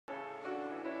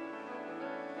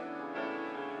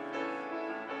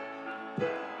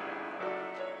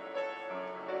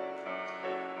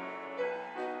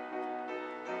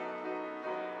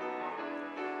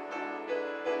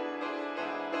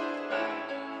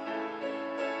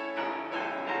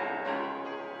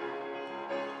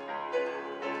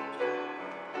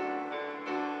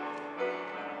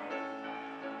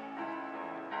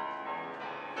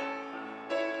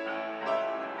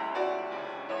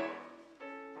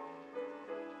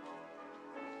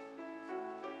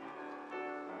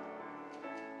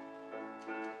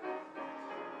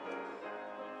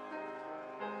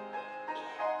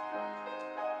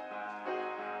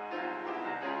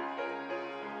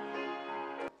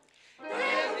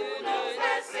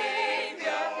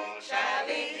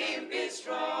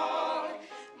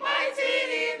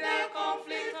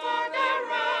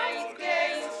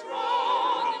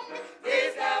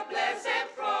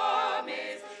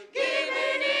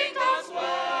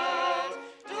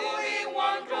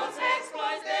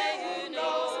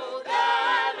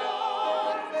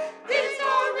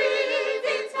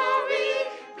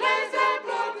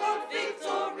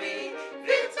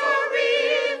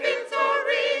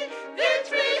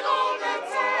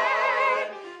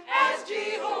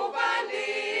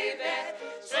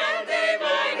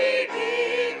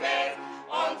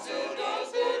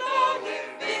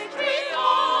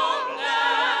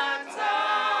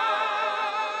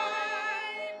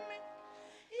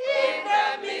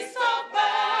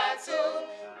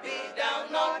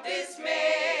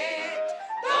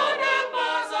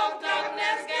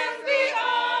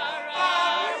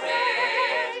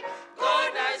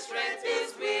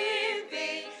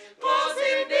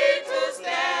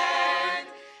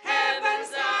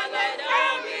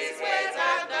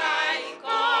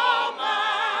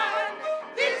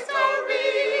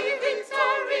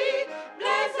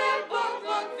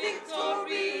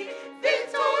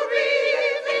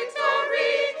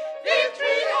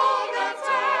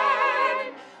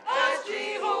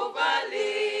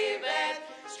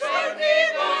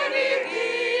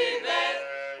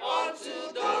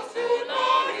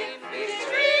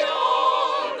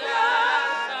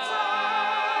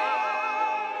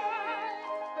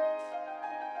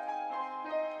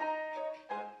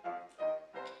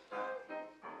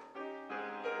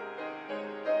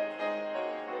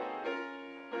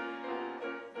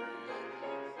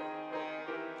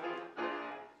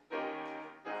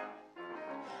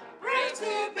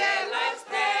to bear life's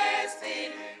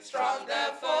testing,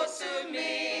 stronger foes to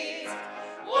meet.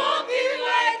 Walking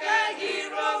like a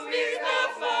hero with the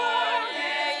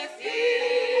furnace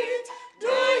heat,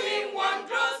 doing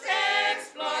wondrous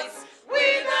exploits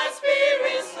with a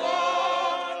spirit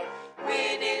sword,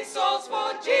 winning souls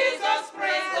for Jesus,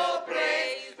 praise, oh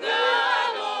praise the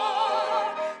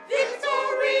Lord.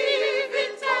 Victory,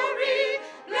 victory,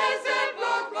 blessed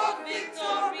blood of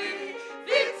victory,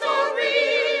 victory,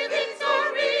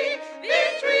 victory,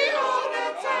 victory all the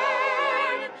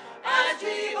time. As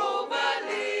Jehovah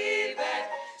liveth,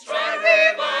 strength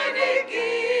divine he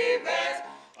giveth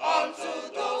unto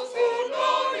those who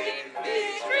know him,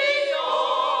 victory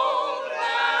all the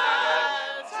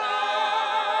time.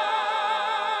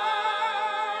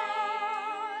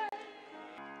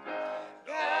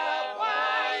 The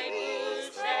Bible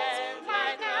stands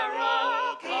like a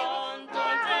rock,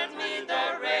 undaunted with the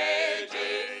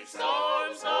raging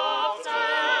storms of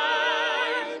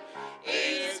time.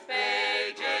 Its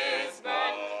pages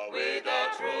burn with the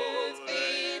truth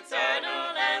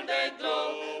eternal, and they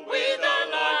glow with the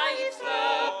light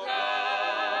supply.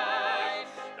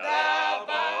 The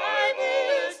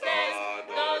Bible stands,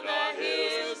 though the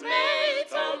hills may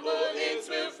tumble, it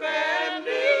will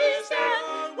firmly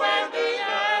stand. When the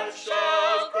earth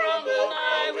shall crumble,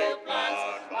 I will plant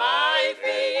my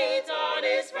feet on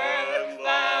its firm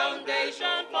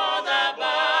foundation, for the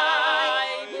Bible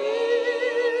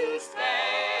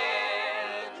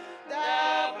stands. The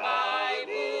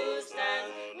Bible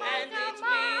stands, and its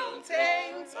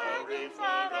mountains towering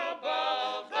far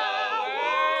above the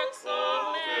works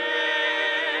of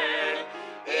man.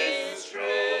 Its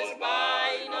truth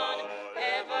by none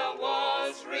ever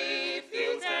was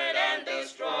refuted, and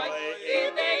destroyed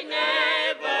if they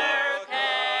never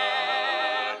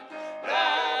can.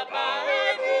 The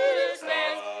Bible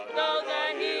stands, though the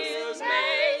hills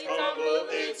may tumble,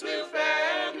 it will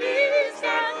firmly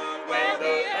stand. When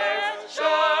the earth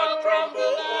shall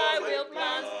crumble, I will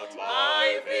plant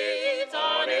my feet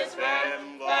on its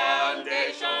firm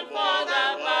foundation, for the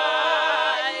Bible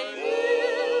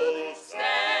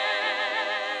stands.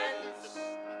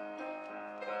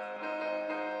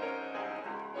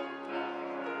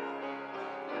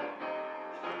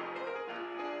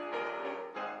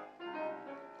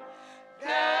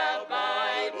 The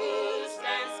Bible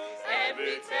stands,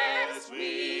 every test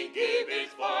we give it,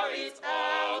 for its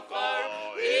author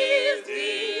is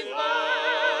divine.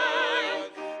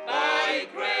 By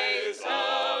grace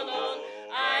alone,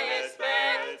 I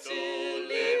expect to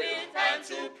live it and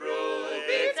to prove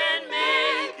it and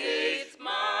make it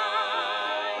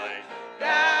mine.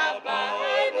 The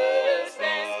Bible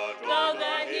stands, though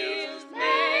the hills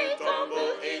may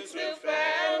tumble, it will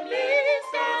firmly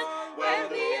stand. When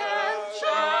the earth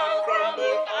shall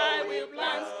crumble, I will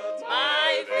plant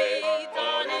my feet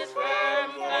on its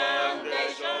firm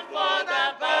foundation, for the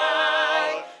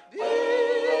Bible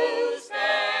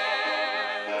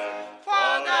stands.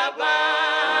 For the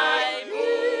Bible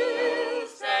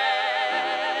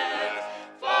stands.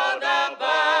 For the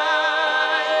Bible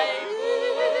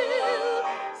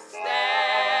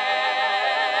stands.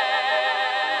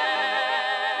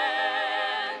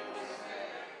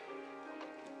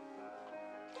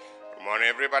 Good morning,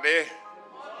 everybody.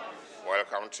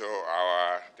 Welcome to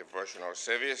our devotional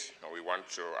service. We want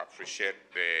to appreciate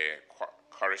the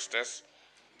choristers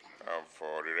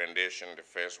for the rendition. The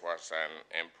first was an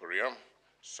Emporium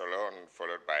solo, and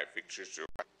followed by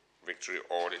Victory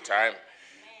All the Time,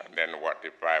 and then What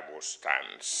the Bible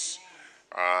Stands.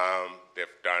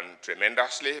 They've done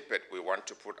tremendously, but we want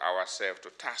to put ourselves to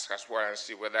task as well and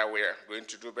see whether we're going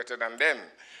to do better than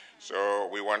them. So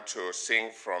we want to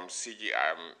sing from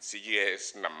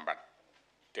CGS number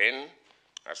 10.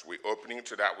 As we're opening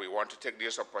to that, we want to take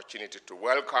this opportunity to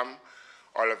welcome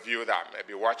all of you that may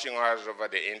be watching us over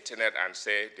the internet and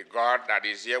say, the God that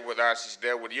is here with us is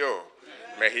there with you.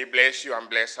 Amen. May he bless you and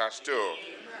bless us too.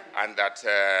 Amen. And that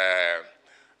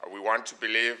we want to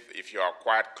believe if you are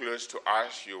quite close to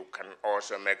us, you can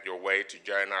also make your way to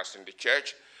join us in the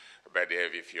church. But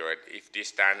if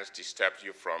distance disturbs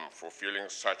you from fulfilling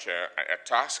such a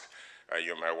task,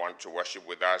 you may want to worship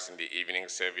with us in the evening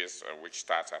service, which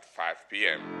starts at 5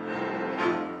 p.m.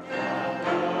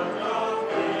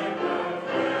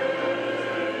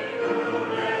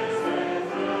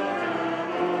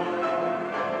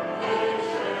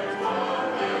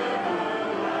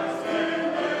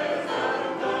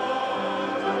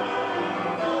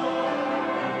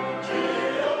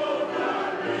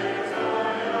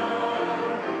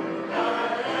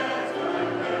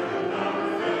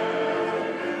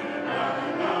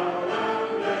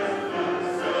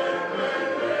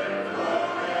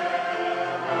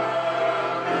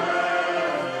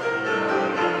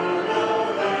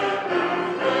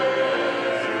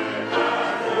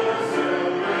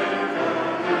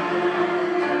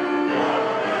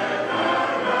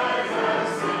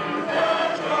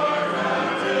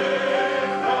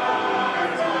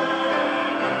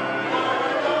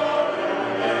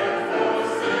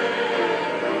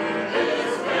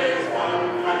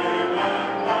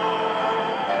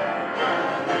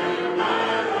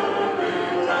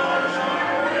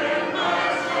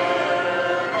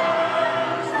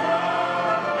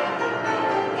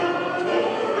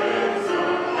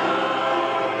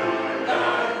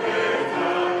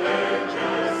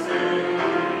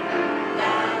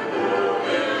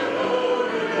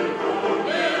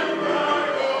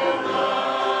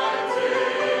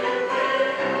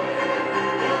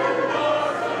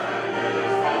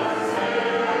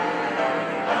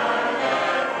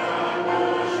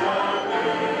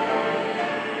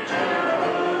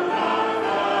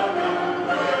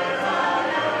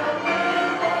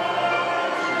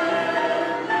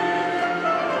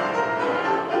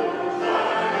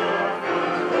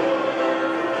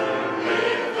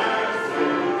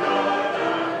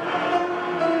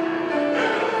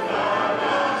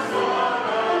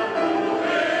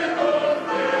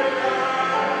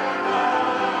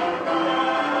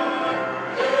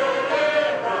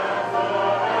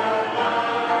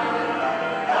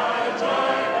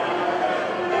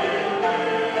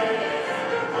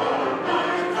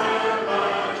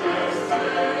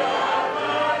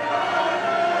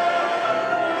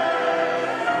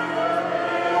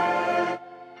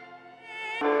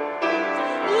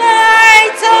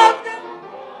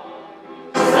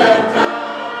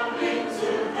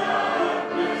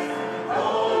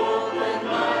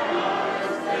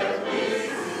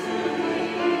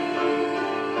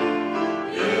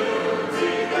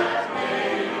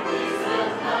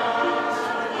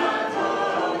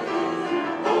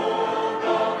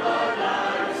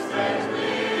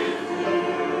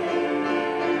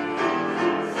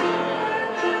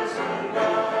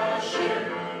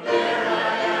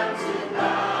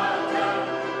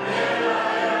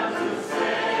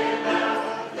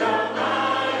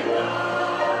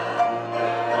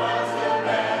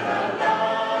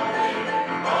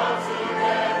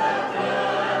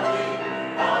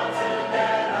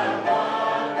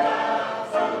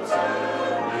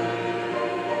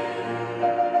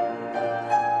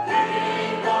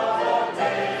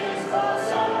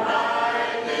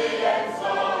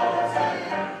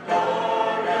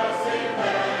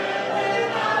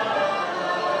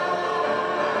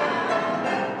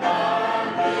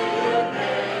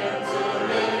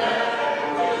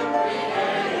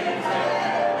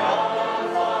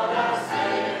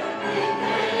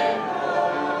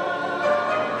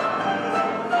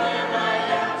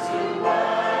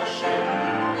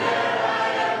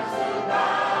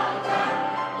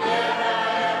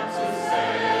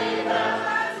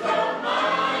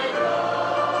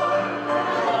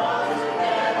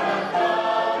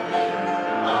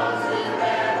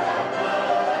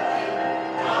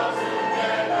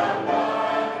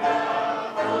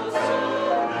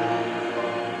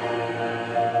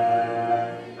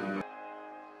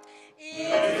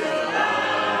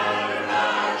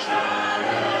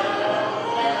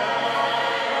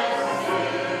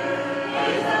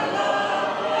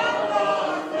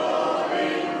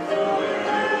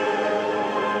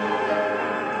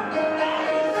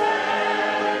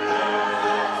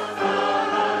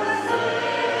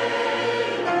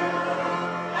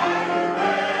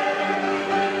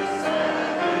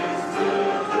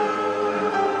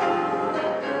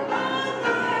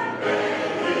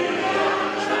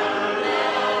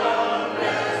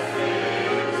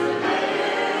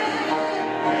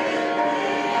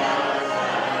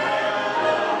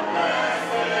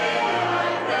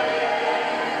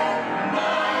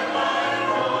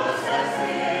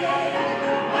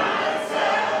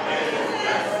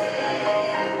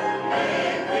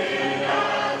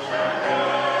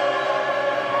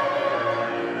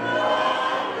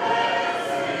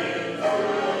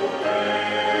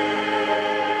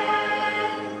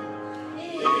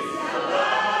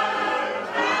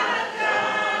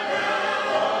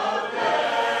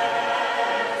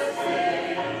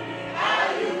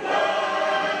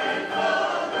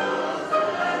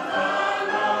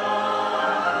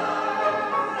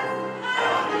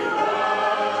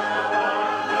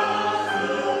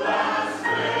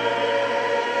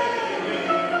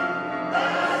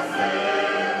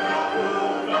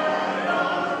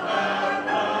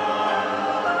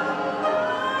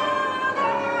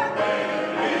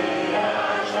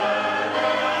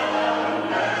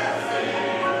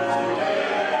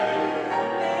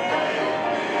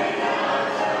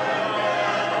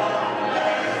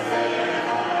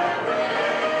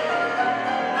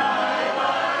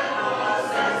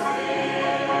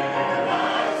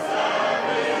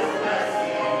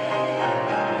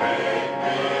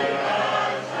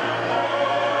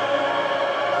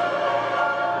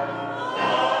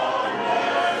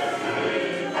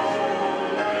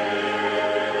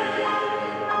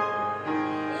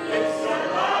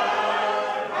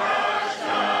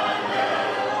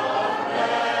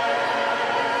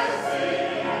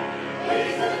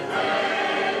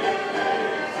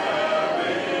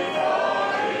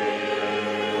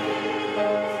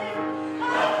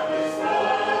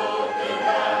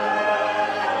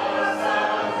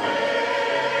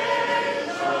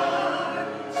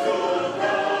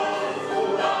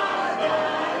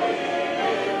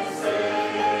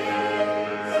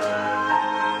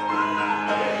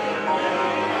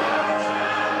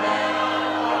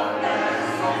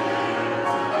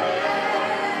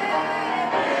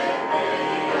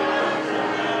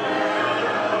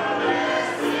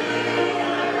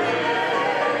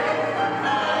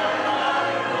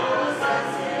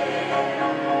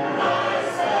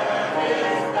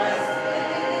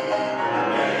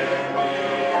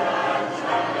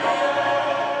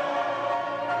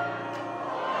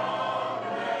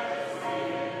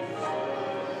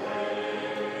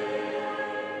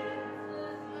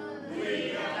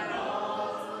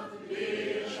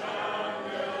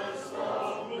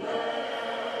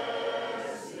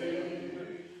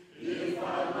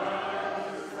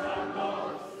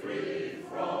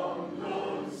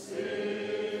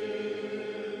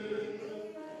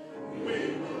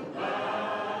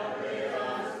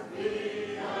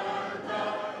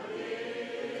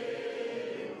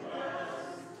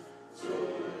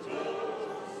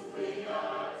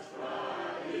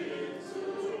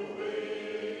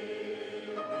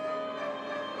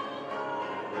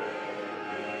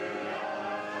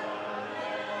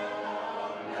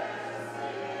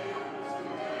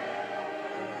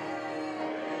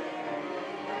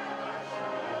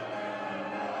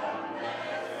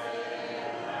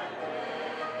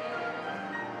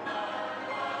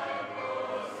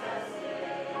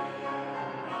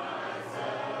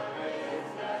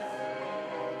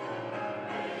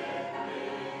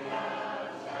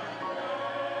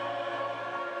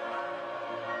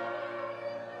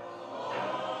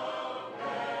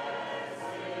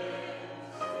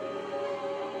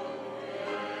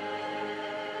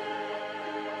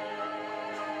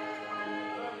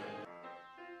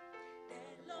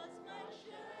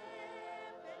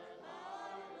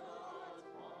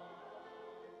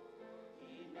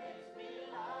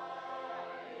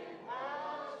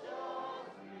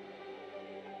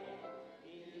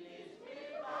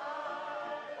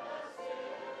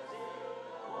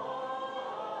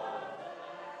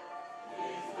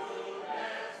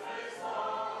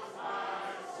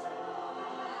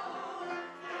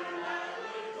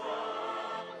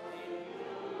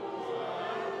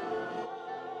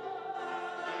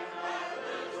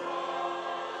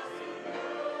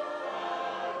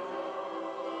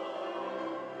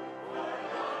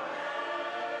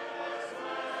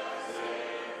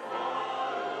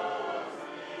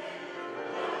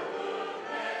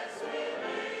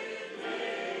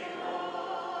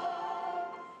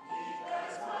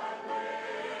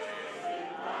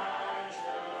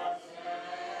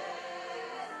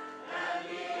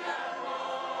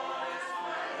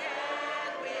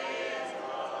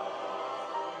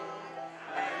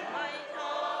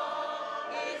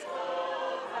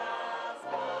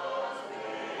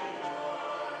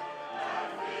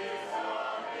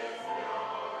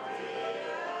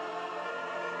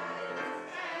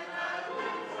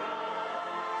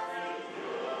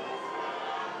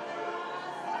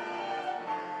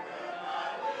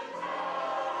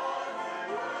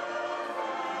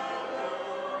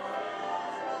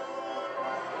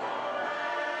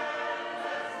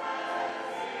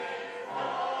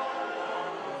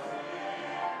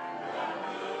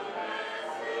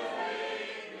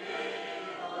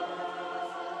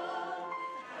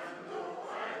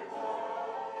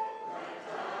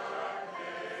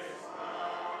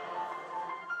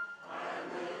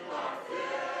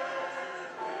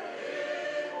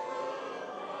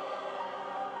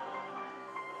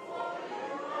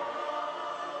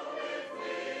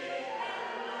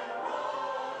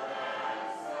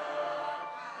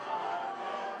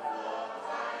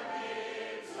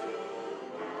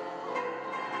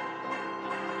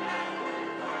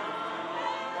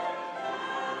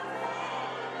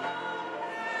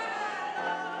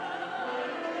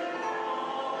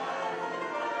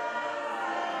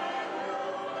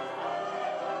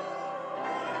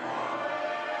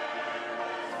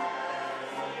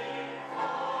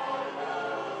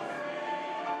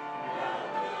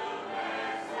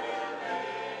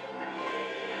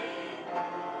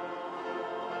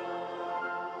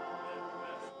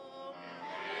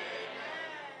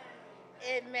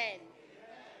 Amen.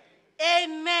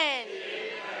 Amen.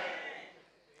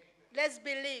 Let's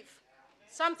believe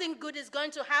something good is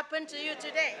going to happen to you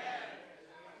today.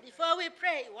 Before we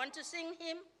pray, we want to sing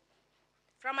hymn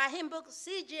from our hymn book,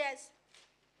 CGS.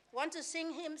 We want to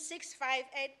sing hymn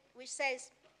 658, which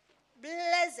says,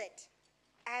 "Blessed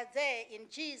are they in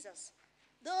Jesus,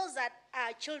 those that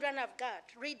are children of God.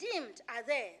 Redeemed are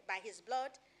they by his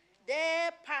blood. They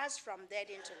pass from death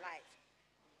into life.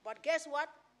 But guess what?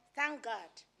 Thank God.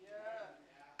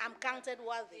 I'm counted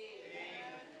worthy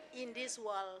in this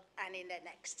world and in the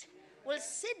next." We'll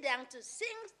sit down to sing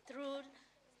through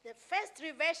the first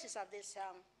 3 verses of this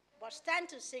song, but stand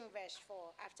to sing verse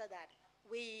 4. After that,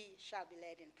 we shall be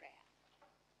led in prayer.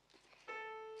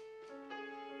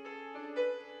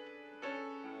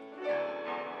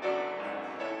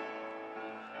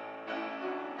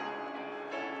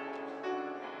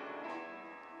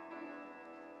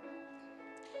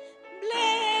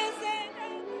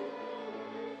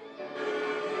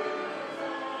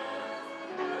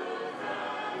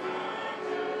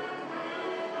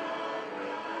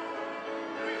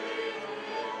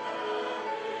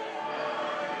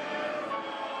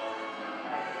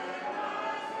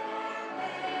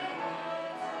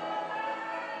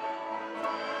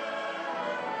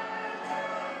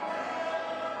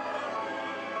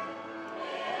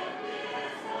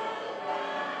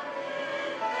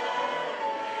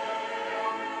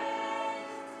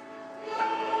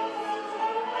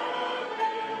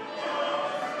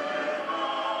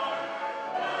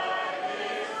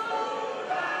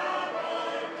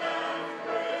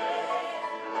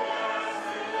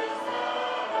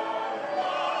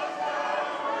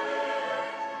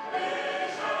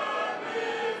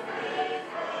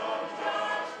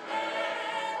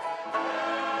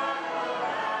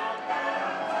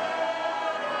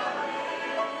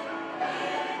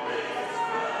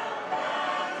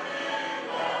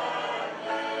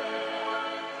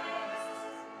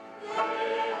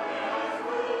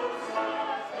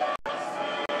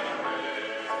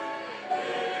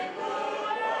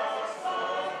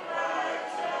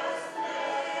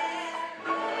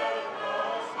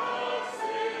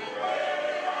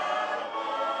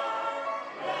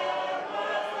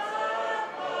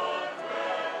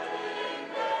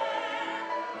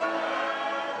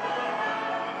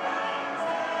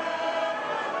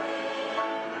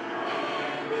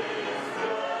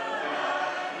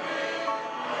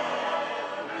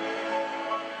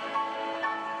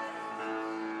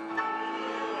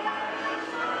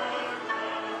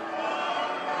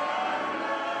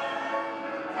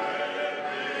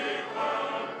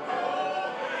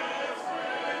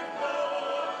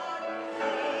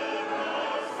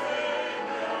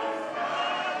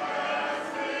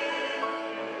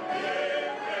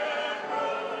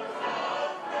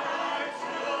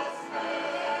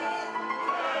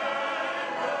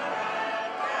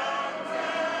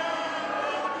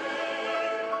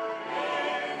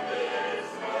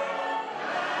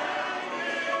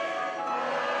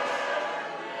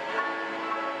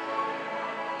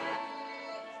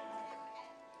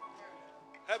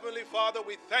 Heavenly Father,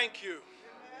 we thank you.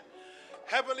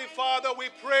 Heavenly Father, we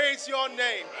praise your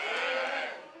name.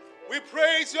 We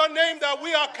praise your name that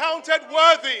we are counted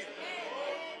worthy.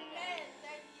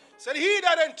 Said, he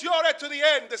that endureth to the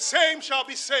end, the same shall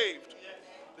be saved.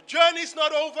 The journey is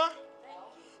not over,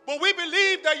 but we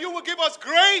believe that you will give us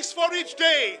grace for each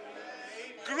day,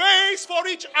 grace for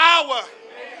each hour,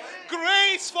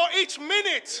 grace for each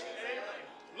minute.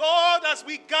 Lord, as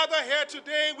we gather here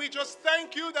today, we just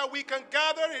thank you that we can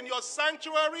gather in your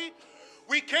sanctuary.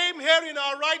 We came here in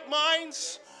our right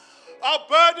minds. Our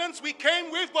burdens we came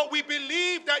with, but we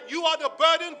believe that you are the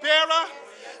burden bearer.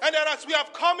 And that as we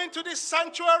have come into this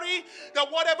sanctuary, that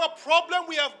whatever problem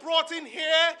we have brought in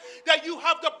here, that you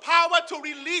have the power to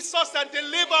release us and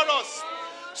deliver us.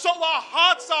 So our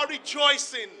hearts are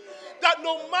rejoicing that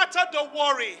no matter the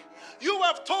worry, you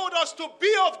have told us to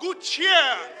be of good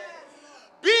cheer.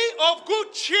 Be of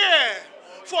good cheer,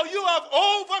 for you have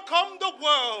overcome the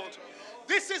world.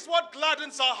 This is what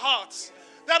gladdens our hearts,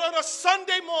 that on a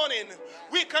Sunday morning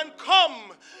we can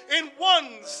come in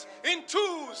ones, in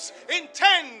twos, in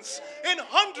tens, in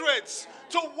hundreds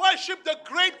to worship the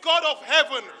great God of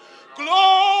heaven.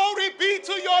 Glory be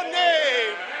to your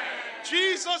name.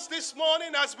 Jesus, this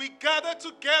morning as we gather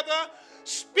together,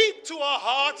 speak to our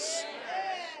hearts.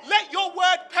 Let your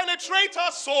word penetrate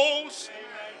our souls.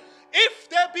 If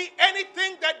there be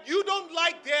anything that you don't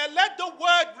like there, let the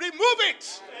word remove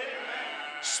it.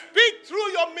 Amen. Speak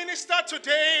through your minister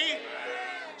today.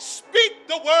 Amen. Speak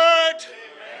the word.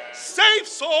 Amen. Save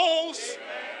souls.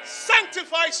 Amen.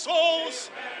 Sanctify souls.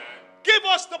 Amen. Give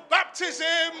us the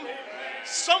baptism.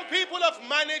 Some people have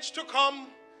managed to come.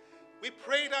 We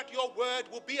pray that your word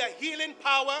will be a healing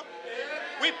power.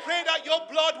 We pray that your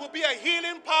blood will be a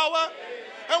healing power.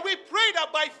 And we pray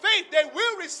that by faith they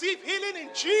will receive healing in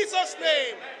Jesus'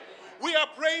 name. We are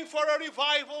praying for a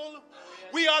revival.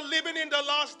 We are living in the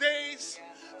last days.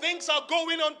 Things are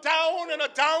going on down and a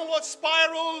downward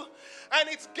spiral, and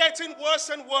it's getting worse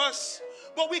and worse.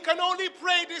 But we can only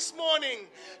pray this morning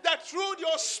that through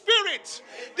your spirit,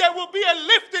 there will be a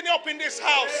lifting up in this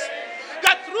house.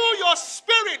 That through your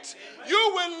spirit,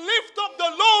 you will lift up the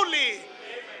lowly.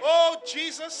 Oh,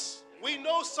 Jesus. We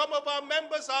know some of our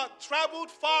members are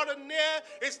traveled far and near.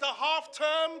 It's the half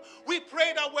term. We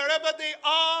pray that wherever they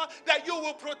are, that you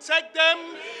will protect them.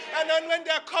 And then when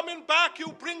they're coming back,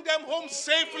 you bring them home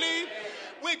safely.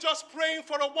 We're just praying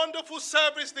for a wonderful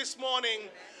service this morning.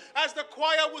 As the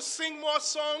choir will sing more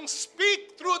songs,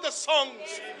 speak through the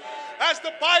songs. As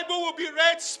the Bible will be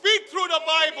read, speak through the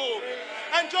Bible.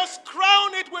 And just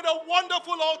crown it with a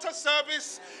wonderful altar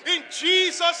service. In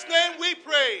Jesus' name we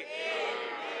pray.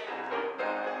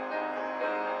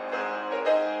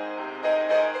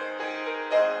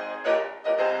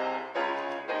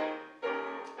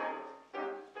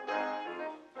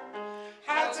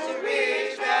 How to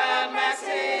reach the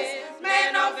masses,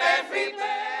 men of every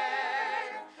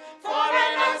land. For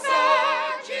an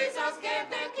answer, Jesus gave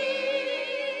the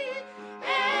key.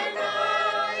 And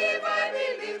I, if I be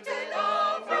lifted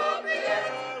up from the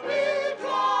earth, will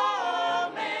draw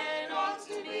men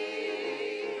unto me.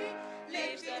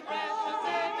 Lift the precious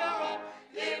Savior up,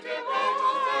 lift the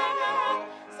precious Savior up.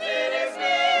 Still his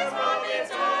face from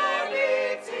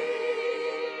eternity.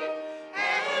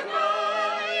 And I,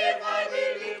 if I be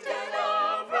lifted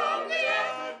up from the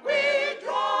earth, will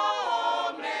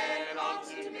draw men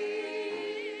unto me.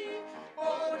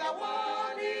 Oh, the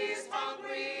world is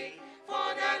hungry for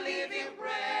the living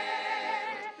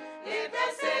bread. If the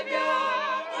Savior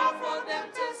offer them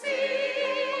to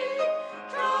see,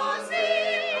 trust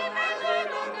him and learn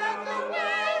not that the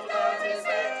world that he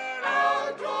said,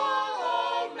 I'll draw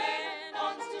all men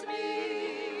unto me.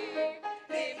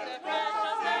 Lift the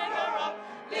precious Savior up,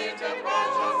 lift the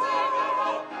precious Savior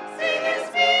up, sing his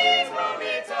feet from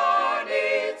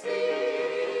eternity.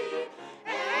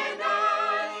 And I,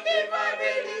 if I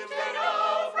be lifted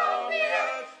up from the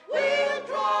earth, will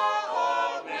draw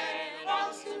all men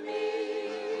unto me.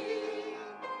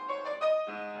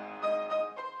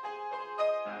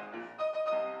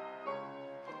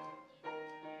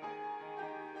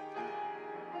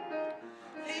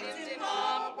 Lift him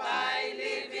up by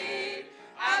living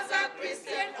as a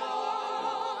Christian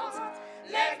ought.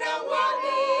 Let the world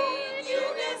in you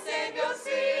the Savior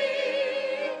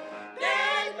see.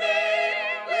 Then men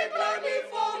will gladly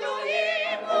follow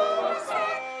him who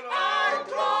said, I'll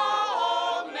draw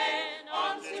all men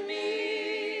unto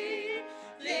me.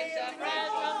 Lift the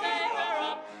precious Savior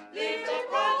up, lift the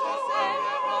precious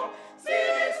Savior up. See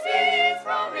his feet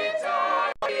from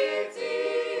eternity.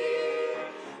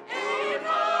 And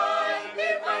I,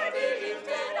 if I be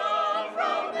lifted up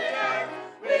from the earth,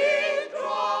 will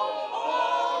draw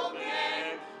all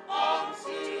men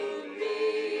unto me.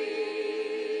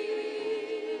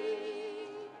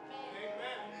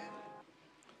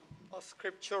 Our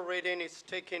scripture reading is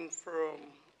taken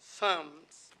from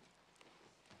Psalms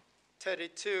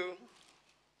 32.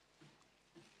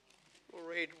 We'll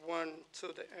read 1 to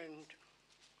the end.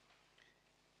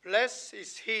 Blessed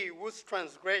is he whose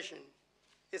transgression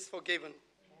is forgiven,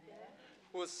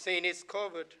 whose sin is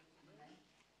covered.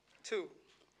 2.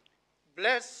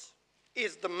 Blessed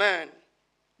is the man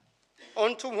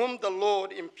unto whom the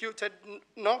Lord imputed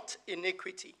not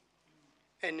iniquity,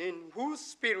 and in whose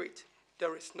spirit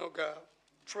there is no guile.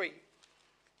 3.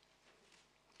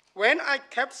 When I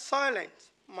kept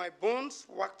silent, my bones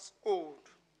waxed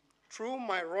old through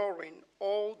my roaring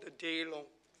all the day long.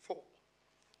 4.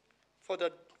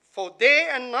 For day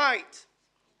and night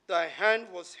thy hand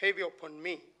was heavy upon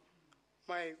me.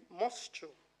 My moisture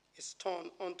is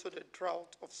turned unto the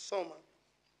drought of summer.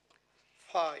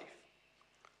 5.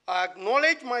 I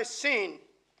acknowledge my sin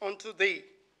unto thee,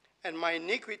 and my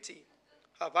iniquity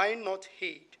have I not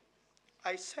hid.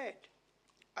 I said,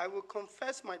 I will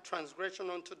confess my transgression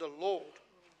unto the Lord,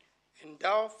 and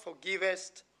thou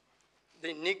forgivest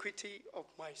the iniquity of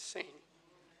my sin.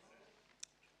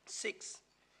 6.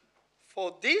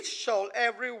 For this shall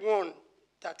every one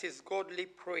that is godly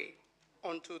pray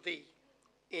unto thee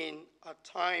in a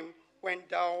time when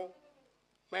thou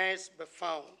mayest be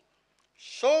found.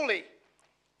 Surely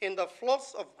in the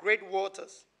floods of great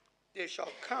waters they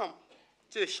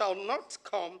shall not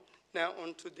come now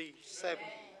unto thee. 7.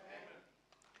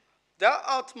 Thou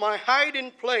art my hiding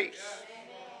place.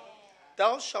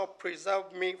 Thou shalt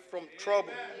preserve me from trouble.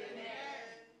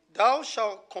 Thou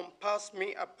shalt compass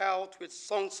me about with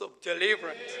songs of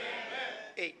deliverance.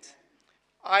 8.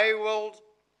 I will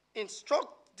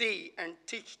instruct thee and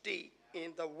teach thee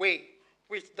in the way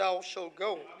which thou shalt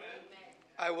go.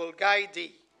 I will guide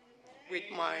thee with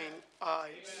mine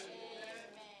eyes.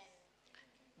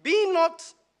 Be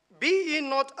ye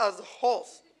not as the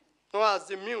horse, nor as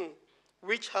the mule,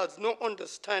 which has no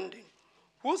understanding,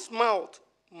 whose mouth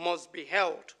must be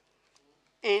held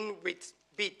in with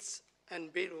bits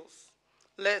and bridles,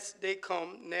 lest they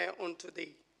come near unto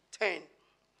thee. 10.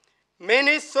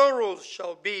 Many sorrows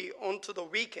shall be unto the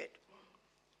wicked,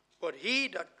 but he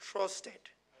that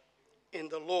trusteth in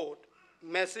the Lord,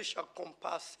 mercy shall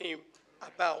compass him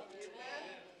about.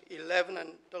 11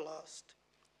 and the last.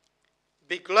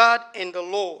 Be glad in the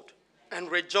Lord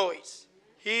and rejoice,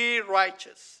 ye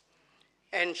righteous,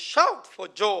 and shout for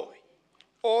joy,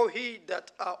 all ye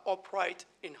that are upright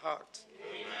in heart.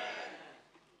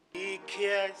 He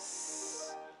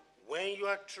cares when you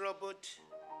are troubled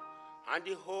and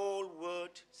the whole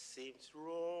world seems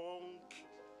wrong.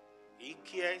 He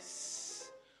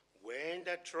cares when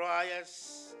the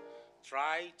trials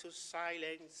try to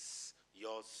silence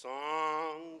your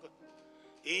song.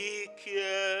 He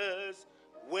cares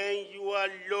when you are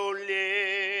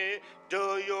lonely,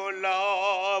 though you're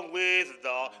along with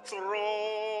the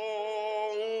throng.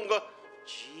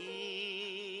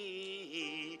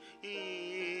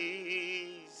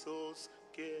 Jesus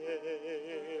cares.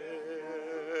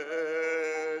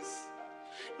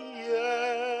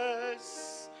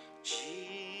 Yes,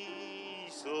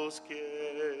 Jesus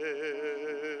cares.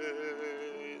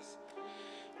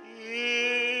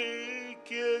 He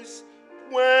cares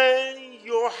when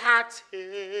your heart aches.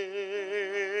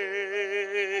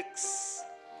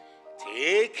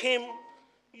 Take him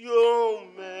your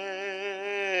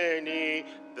many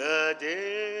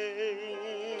burdens.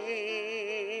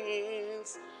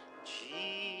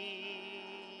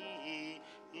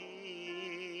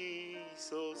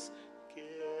 Jesus cares.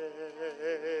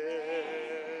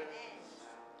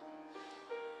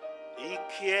 He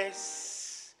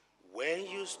cares when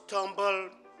you stumble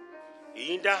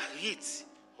in the heat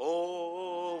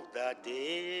of the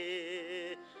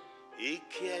day. He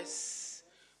cares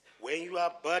when you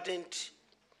are burdened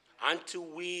and too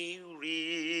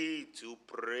weary to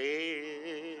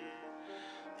pray.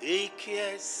 He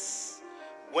cares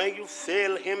when you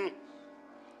fail him,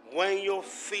 when your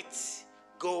feet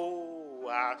go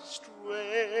astray.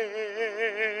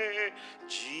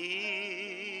 Jesus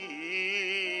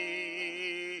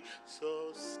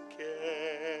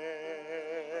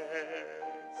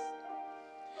cares.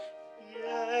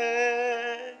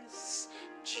 Yes,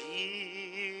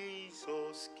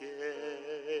 Jesus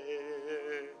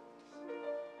cares.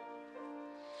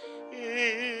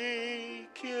 He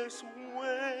cares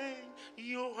when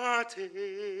your heart aches.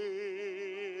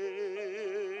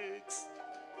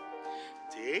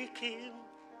 Take him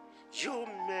your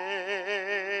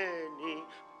many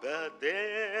burdens.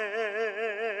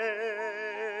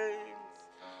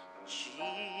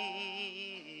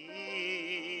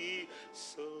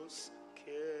 Jesus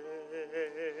cares.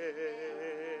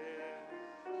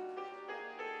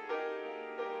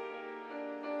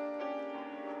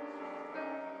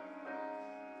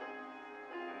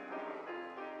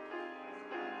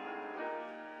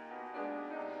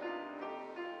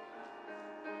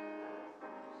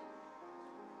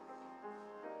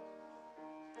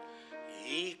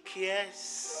 He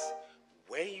cares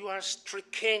when you are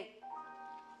stricken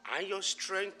and your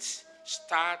strength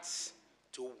starts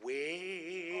to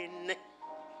wane.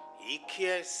 He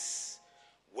cares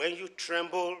when you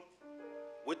tremble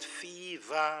with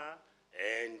fever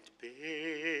and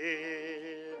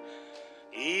pain.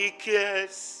 He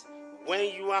cares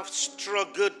when you have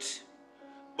struggled,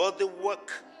 but the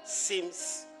work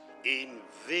seems in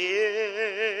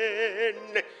vain.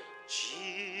 Jesus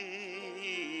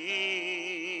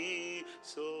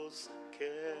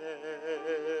cares.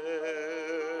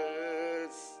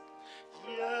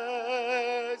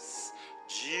 Yes,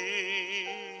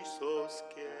 Jesus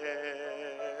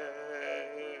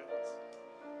cares.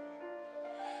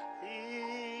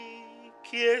 He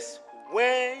cares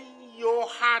when your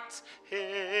heart aches.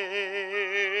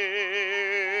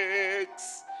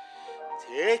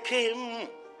 Take him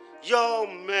your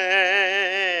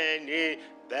many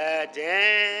burdens.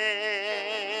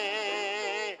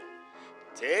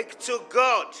 Take to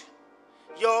God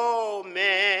your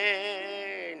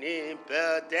many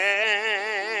burdens.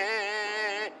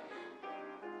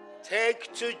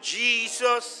 Take to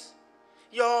Jesus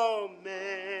your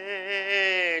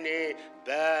many burdens.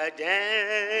 burden.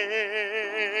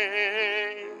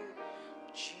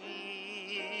 Jesus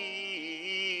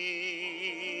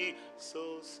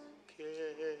cares.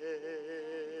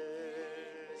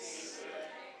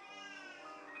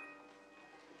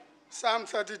 Psalm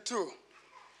 32.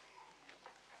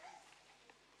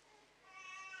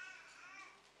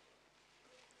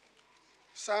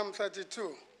 Psalm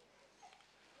 32,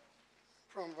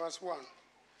 from verse 1.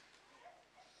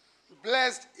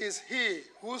 Blessed is he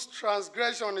whose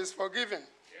transgression is forgiven,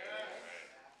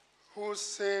 whose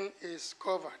sin is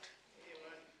covered.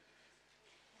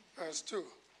 Verse 2.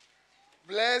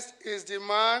 Blessed is the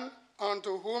man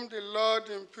unto whom the Lord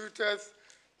imputeth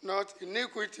not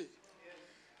iniquity,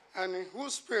 and in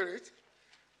whose spirit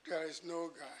there is no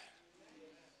guile.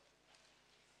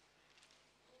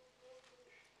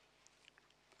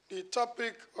 The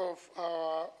topic of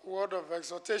our word of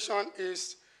exhortation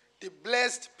is the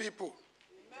blessed people.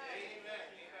 Amen.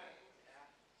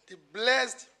 The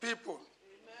blessed people.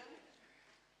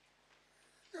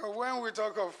 Amen. When we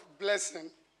talk of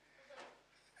blessing,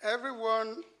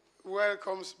 everyone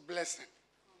welcomes blessing.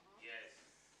 Yes.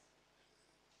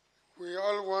 We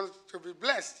all want to be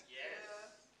blessed. Yes.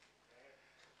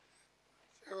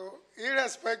 So,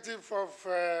 irrespective of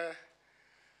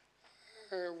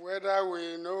whether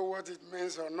we know what it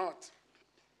means or not,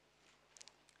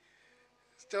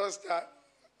 it's just that,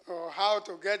 or how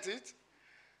to get it,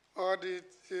 or the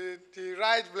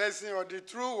right blessing, or the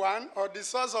true one, or the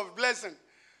source of blessing.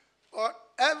 Or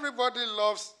everybody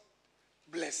loves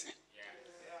blessing.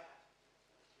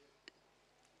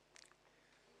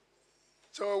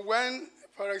 So when,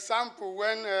 for example,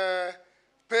 when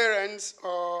parents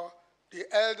or the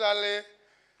elderly,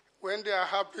 when they are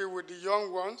happy with the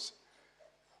young ones,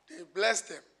 they bless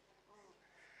them.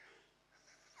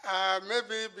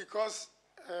 Maybe because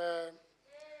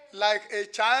like a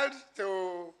child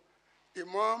to the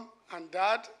mom and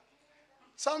dad,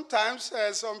 sometimes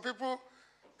some people,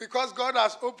 because God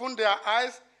has opened their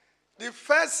eyes, the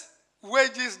first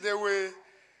wages they will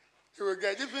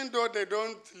get, even though they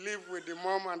don't live with the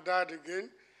mom and dad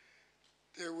again,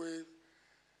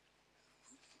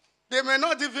 they may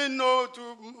not even know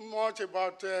too much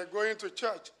about going to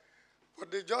church,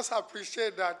 but they just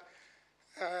appreciate that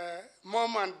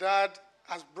mom and dad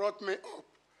has brought me up,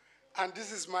 and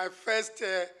this is my first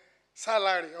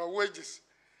salary or wages.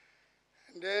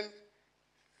 And then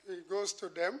he goes to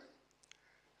them,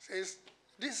 says,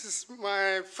 this is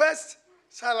my first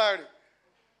salary.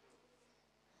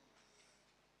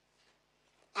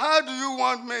 How do you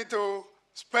want me to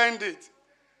spend it?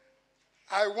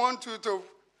 I want you to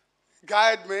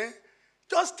guide me.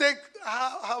 Just take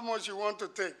how much you want to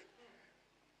take.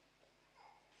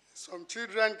 Some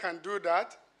children can do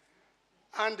that,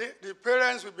 and the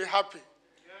parents will be happy.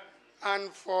 Yeah.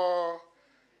 And for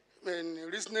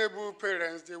reasonable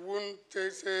parents, they won't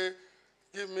say,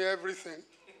 give me everything.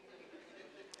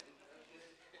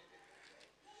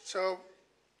 So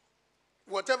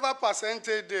whatever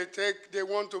percentage they take, they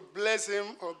want to bless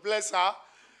him or bless her,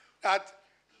 that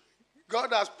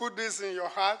God has put this in your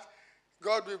heart.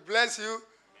 God will bless you.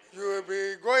 You will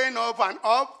be going up and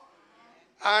up,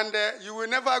 and you will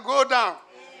never go down.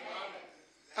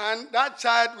 And that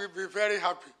child will be very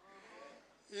happy.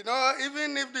 You know,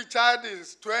 even if the child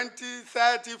is 20,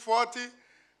 30, 40,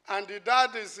 and the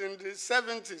dad is in the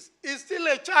 70s, he's still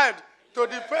a child to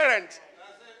the parents.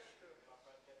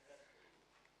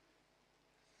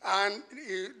 And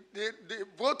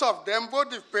both of them, both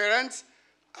the parents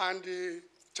and the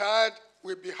child,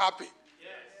 will be happy.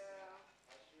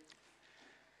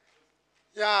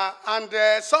 Yeah, and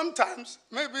sometimes,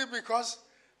 maybe because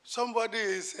somebody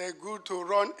is good to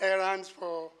run errands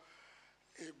for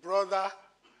a brother,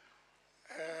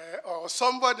 or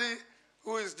somebody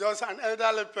who is just an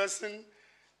elderly person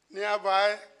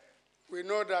nearby, we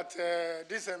know that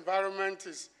this environment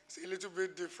is a little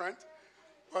bit different.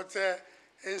 But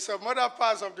in some other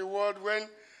parts of the world, when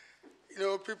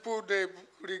people, they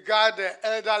regard the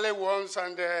elderly ones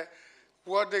and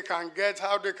what they can get,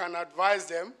 how they can advise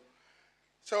them.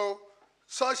 So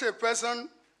such a person,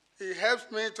 he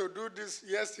helped me to do this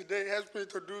yesterday, helped me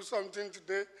to do something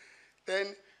today.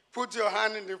 Then put your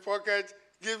hand in the pocket,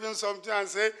 give him something and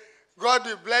say, God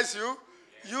will bless you.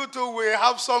 You too will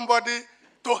have somebody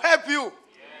to help you.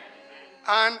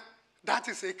 And that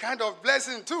is a kind of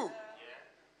blessing too.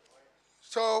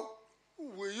 So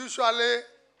we usually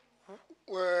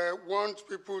want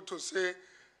people to say,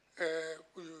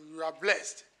 you are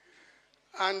blessed.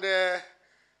 And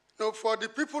for the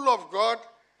people of God,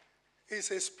 it's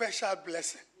a special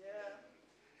blessing.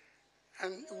 Yeah.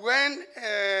 And when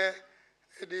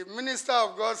the minister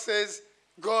of God says,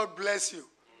 God bless you,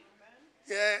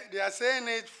 they are saying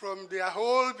it from their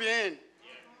whole being.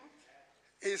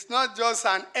 It's not just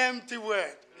an empty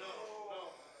word.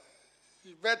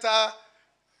 You better,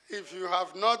 if you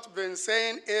have not been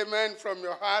saying amen from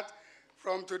your heart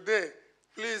from today,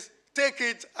 please take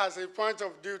it as a point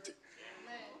of duty.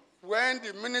 When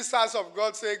the ministers of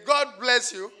God say, God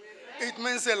bless you, it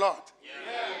means a lot.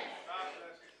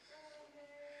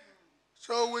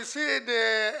 So we see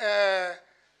the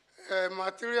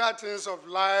material things of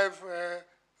life,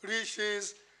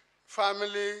 riches,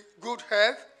 family, good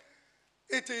health.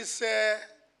 It is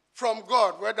from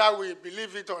God, whether we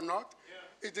believe it or not.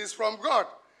 It is from God.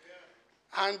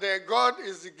 And God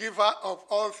is the giver of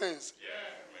all things.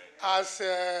 As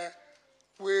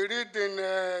we read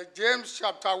in James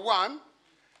chapter 1,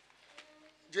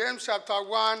 James chapter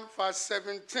 1, verse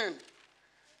 17.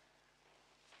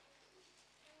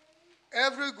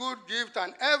 Every good gift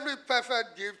and every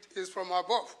perfect gift is from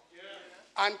above,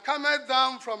 and cometh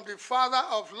down from the Father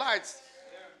of lights,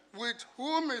 with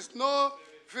whom is no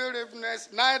variableness,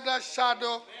 neither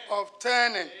shadow of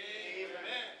turning.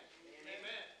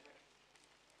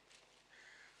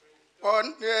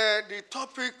 On the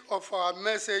topic of our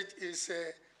message is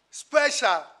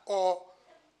special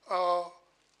or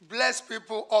blessed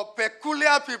people or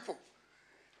peculiar people.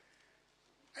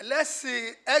 Let's see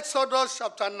Exodus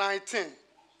chapter 19.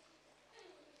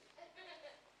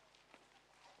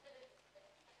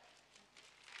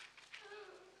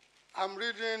 I'm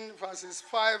reading verses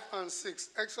 5 and 6.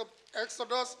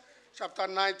 Exodus chapter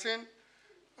 19,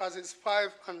 verses 5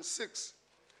 and 6.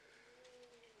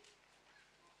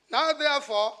 Now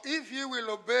therefore, if ye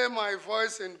will obey my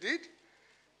voice indeed,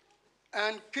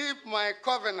 and keep my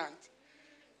covenant,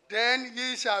 then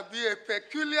ye shall be a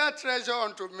peculiar treasure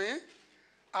unto me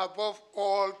above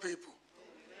all people.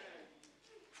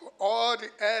 For all the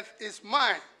earth is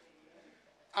mine,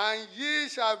 and ye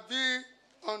shall be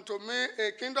unto me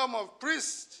a kingdom of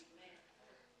priests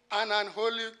and an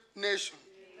holy nation.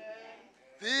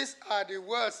 These are the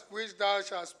words which thou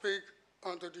shalt speak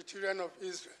unto the children of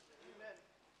Israel.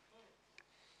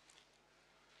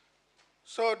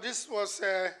 So this was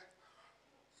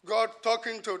God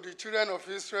talking to the children of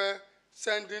Israel,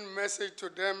 sending message to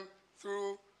them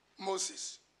through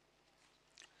Moses.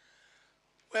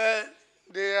 Well,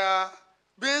 their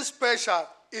being special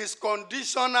is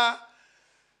conditional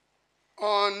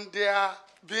on their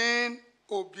being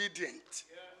obedient.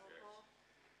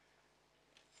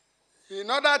 In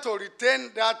order to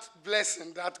retain that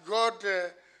blessing that God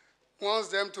wants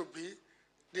them to be,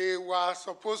 they were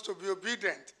supposed to be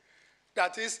obedient.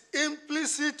 That is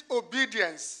implicit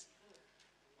obedience.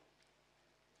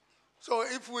 So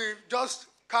if we just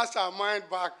cast our mind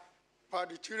back by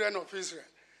the children of Israel,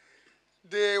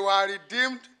 they were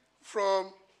redeemed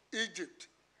from Egypt,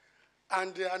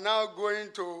 and they are now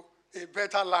going to a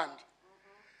better land.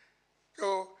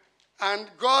 So, and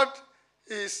God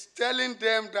is telling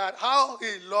them that how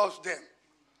he loves them,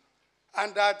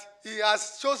 and that he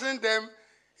has chosen them,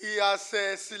 he has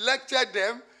selected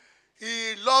them,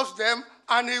 he loves them,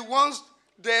 and he wants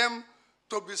them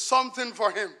to be something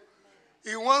for him.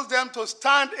 He wants them to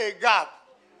stand a gap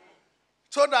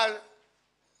so that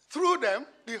through them,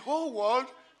 the whole world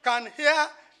can hear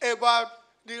about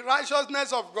the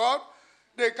righteousness of God,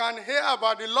 they can hear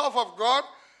about the love of God,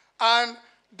 and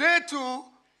they too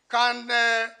can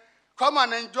come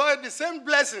and enjoy the same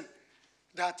blessing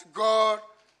that God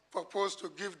proposed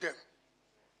to give them.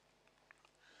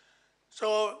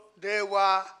 So they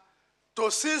were to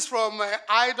cease from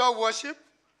idol worship,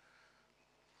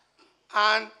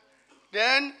 and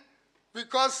then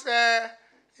because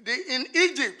in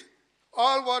Egypt,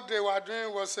 all what they were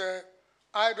doing was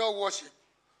idol worship.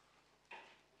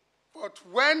 But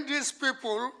when these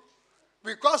people,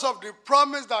 because of the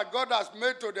promise that God has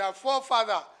made to their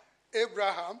forefather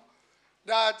Abraham,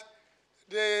 that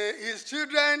his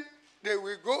children, they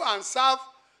will go and serve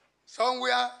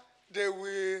somewhere, they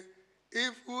will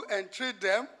evil entreat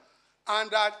them,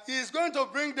 and that he is going to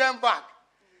bring them back.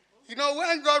 You know,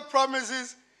 when God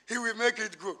promises, he will make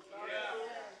it good.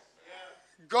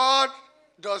 God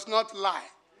does not lie.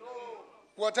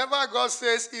 Whatever God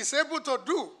says, he's able to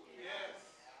do.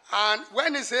 And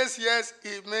when he says yes,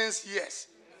 it means yes.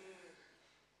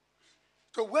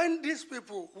 So when these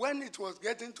people, when it was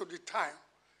getting to the time,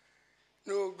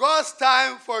 God's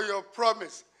time for your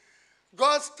promise,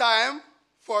 God's time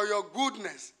for your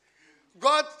goodness,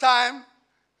 God's time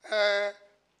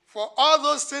for all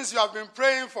those things you have been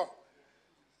praying for,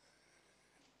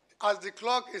 as the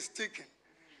clock is ticking,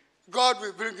 God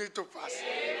will bring it to pass.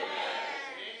 Amen.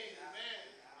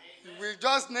 We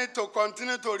just need to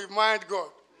continue to remind God.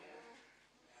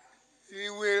 He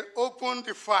will open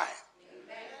the fire.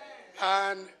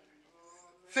 And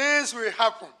things will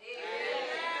happen.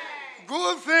 Amen.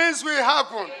 Good things will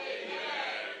happen. Amen.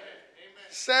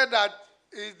 Said that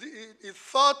he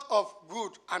thought of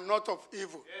good and not of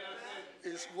evil.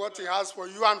 Amen. Is what he has for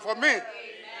you and for me. Amen.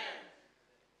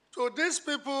 So these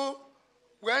people,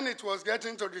 when it was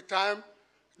getting to the time,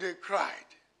 they cried.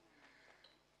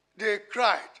 They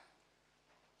cried.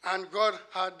 And God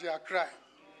heard their cry.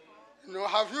 You know,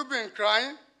 have you been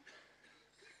crying?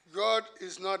 God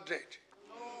is not dead.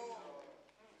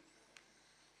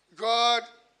 God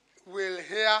will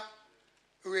hear,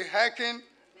 will hearken,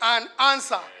 and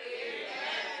answer.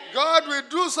 Amen. God will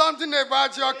do something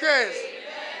about your case. Amen.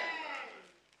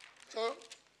 So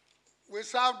we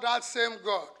serve that same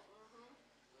God.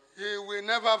 He will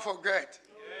never forget.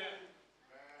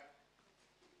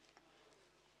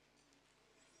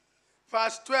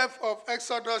 Verse 12 of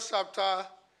Exodus chapter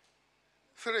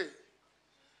 3.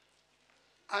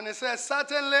 And it says,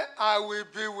 certainly I will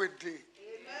be with thee.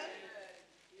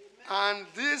 Amen. And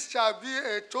this shall be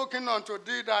a token unto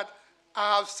thee that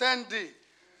I have sent thee.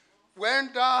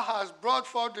 When thou hast brought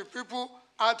forth the people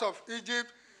out of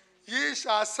Egypt, ye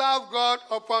shall serve God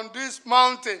upon this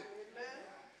mountain. Amen.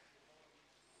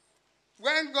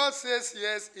 When God says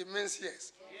yes, it means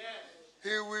yes. He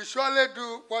will surely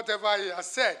do whatever he has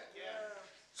said.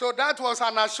 So that was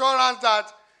an assurance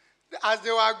that as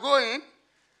they were going,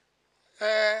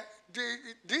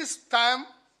 this time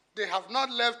they have not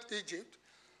left Egypt,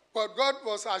 but God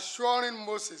was assuring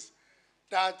Moses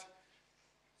that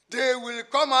they will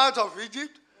come out of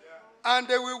Egypt and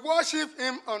they will worship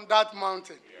him on that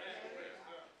mountain.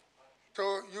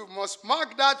 So you must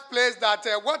mark that place that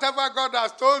whatever God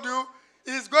has told you,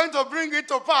 is going to bring it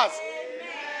to pass.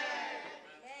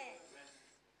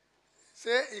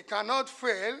 Say, he cannot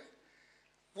fail.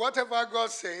 Whatever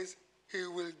God says, he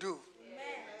will do. Amen.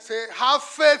 Say, have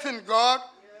faith in God.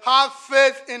 Yeah. Have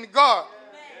faith in God.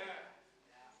 Amen.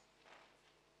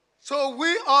 So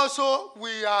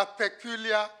we are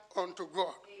peculiar unto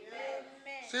God.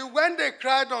 Amen. See, when they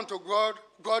cried unto God,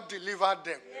 God delivered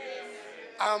them. Yes.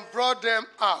 And brought them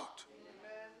out.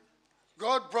 Amen.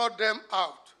 God brought them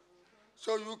out.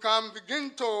 So you can begin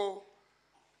to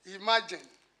imagine.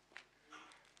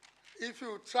 If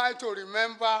you try to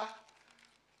remember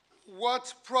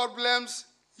what problems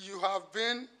you have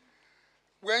been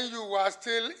when you were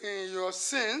still in your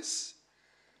sins,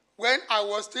 when I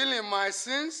was still in my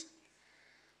sins.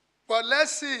 But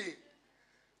let's see,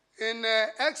 in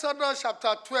Exodus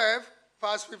chapter 12,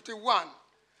 verse 51,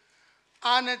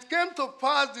 and it came to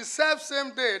pass the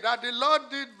selfsame day that the Lord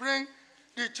did bring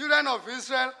the children of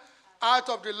Israel out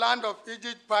of the land of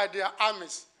Egypt by their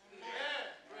armies.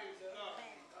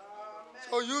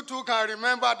 So you too can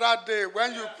remember that day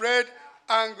when you prayed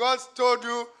and God told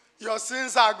you your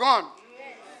sins are gone.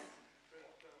 Yes.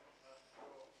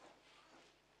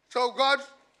 So God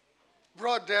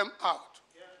brought them out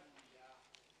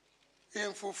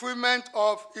in fulfillment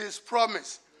of his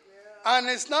promise. And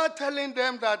it's not telling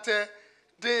them that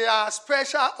they are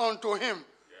special unto him.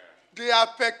 They are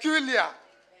peculiar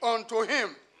unto him.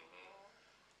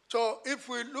 So if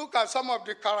we look at some of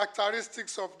the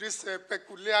characteristics of these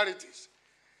peculiarities,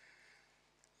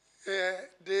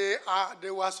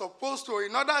 they were supposed to,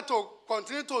 in order to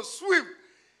continue to swim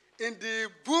in the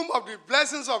boom of the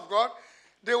blessings of God,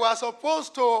 they were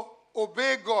supposed to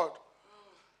obey God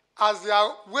as they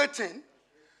are waiting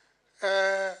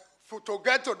to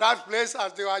get to that place.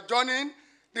 As they were journeying,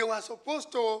 they were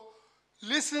supposed to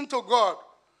listen to God,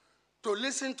 to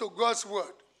listen to God's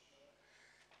word.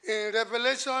 In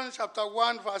Revelation chapter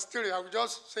 1, verse 3, I will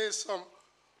just say some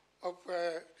of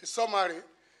the summary. It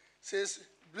says,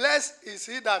 blessed is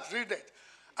he that readeth,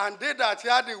 and they that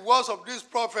hear the words of this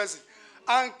prophecy,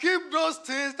 and keep those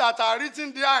things that are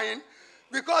written therein,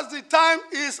 because the time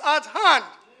is at hand.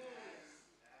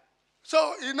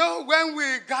 So, you know, when we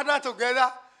gather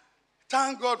together,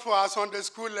 thank God for our Sunday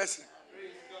school lesson.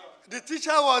 The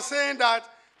teacher was saying that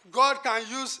God can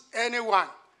use anyone.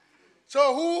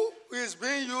 So who is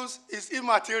being used is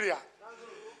immaterial.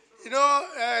 You know,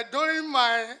 during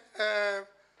my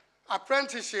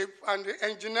apprenticeship and the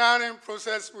engineering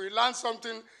process, we learned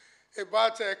something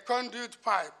about a conduit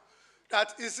pipe.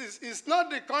 That it's not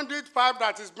the conduit pipe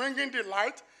that is bringing the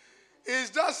light. It's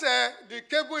just the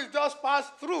cable is just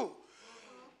passed through.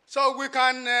 So we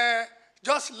can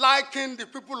just liken the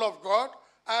people of God,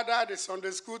 either the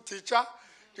Sunday school teacher,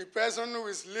 the person who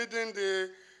is leading the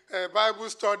Bible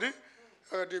study,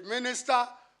 the minister,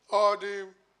 or the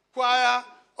choir,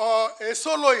 or a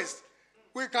soloist.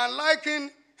 We can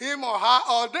liken him or her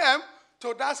or them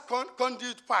to that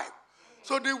conduit pipe.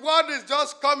 So the word is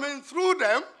just coming through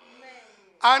them,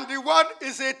 And the word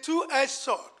is a two-edged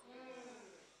sword.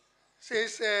 Say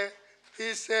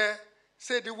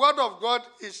the word of God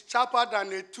is sharper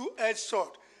than a two-edged sword.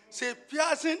 Say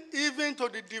piercing even to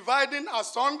the dividing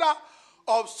asunder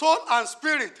of soul and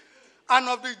spirit, and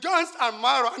of the joints and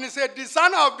marrow. And he said,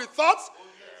 discerner of the thoughts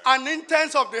and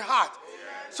intents of the heart.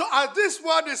 So as this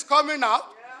word is coming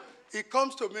out, it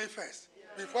comes to me first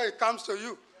before it comes to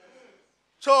you.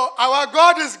 So our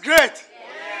God is great.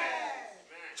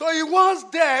 So he wants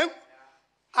them,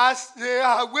 as they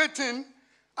are waiting,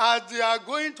 as they are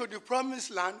going to the promised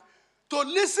land, to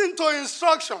listen to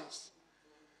instructions.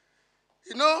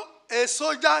 You know, a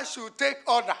soldier should take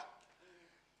order.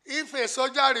 If a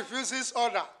soldier refuses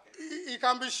order, he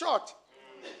can be shot.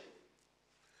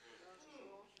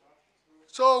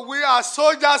 So we are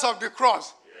soldiers of the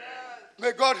cross.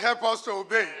 May God help us to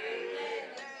obey.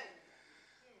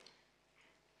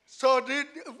 So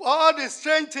all the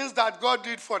strange things that God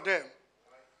did for them,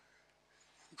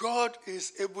 God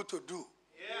is able to do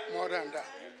more than that.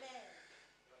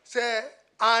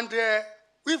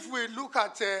 If we look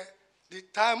at the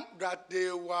time that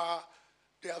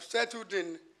they have settled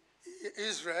in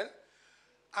Israel,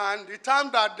 and the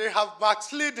time that they have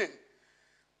backslidden,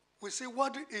 we see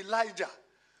what did Elijah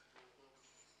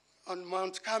on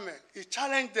Mount Carmel, he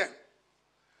challenged them.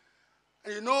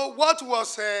 And you know what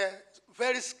was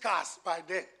very scarce by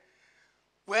then?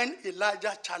 When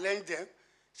Elijah challenged them,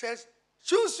 says,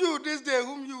 choose you this day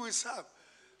whom you will serve.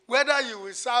 Whether you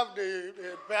will serve the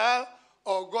Baal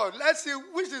or God. Let's see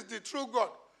which is the true God.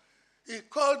 He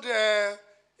called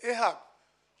Ahab.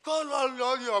 Call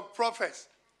all your prophets.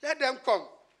 Let them come.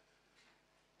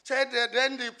 Said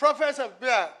then the prophets of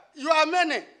Baal, you are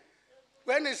many.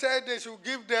 When he said they should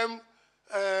give them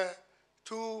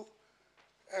 2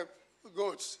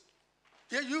 goats,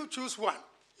 you choose one.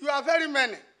 You are very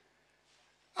many.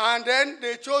 And then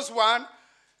they chose one.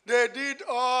 They did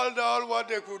all what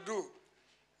they could do.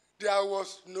 There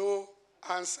was no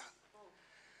answer.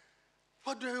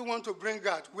 What do we want to bring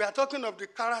out? We are talking of the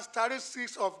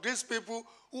characteristics of these people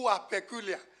who are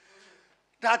peculiar.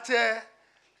 That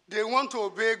they want to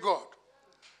obey God.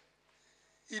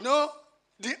 You know,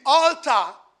 the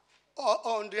altar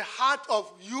on the heart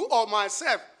of you or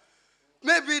myself,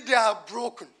 maybe they are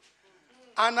broken.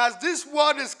 And as this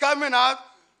word is coming out,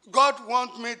 God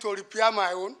wants me to repair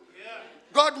my own.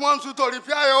 God wants you to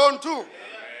repair your own too.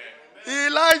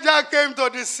 Elijah came to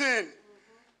the scene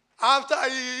after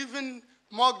he even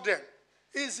mocked them.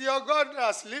 Is your God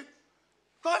asleep?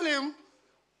 Call him.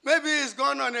 Maybe he's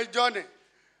gone on a journey.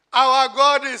 Our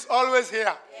God is always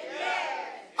here.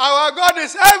 Our God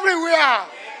is everywhere.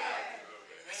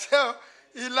 So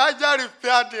Elijah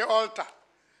repaired the altar.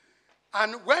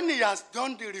 And when he has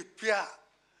done the repair,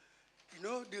 you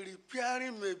know, the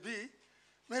repairing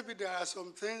maybe there are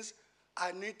some things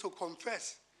I need to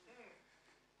confess.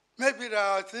 Maybe there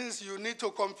are things you need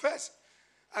to confess,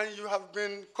 and you have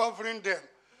been covering them.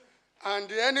 And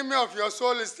the enemy of your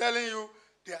soul is telling you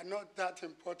they are not that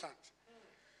important.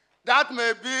 That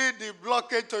may be the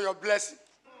blockade to your blessing.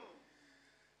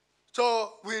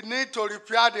 So we need to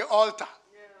repair the altar.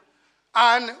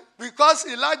 And because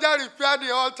Elijah repaired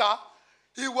the altar,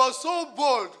 he was so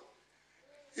bold.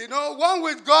 You know, one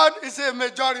with God is a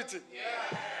majority.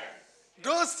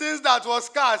 Those things that was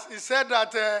scarce, he said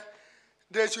that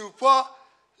they should pour.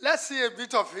 Let's see a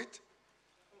bit of it.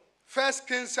 1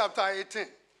 Kings chapter 18.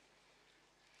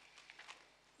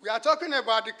 We are talking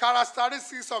about the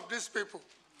characteristics of these people.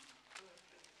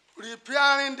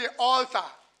 Repairing the altar.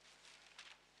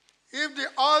 If the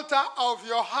altar of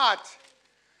your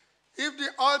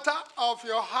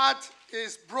heart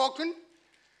is broken,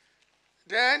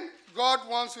 then God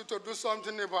wants you to do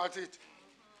something about it.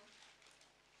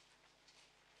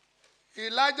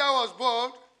 Elijah was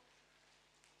bold,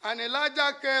 and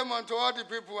Elijah came unto all the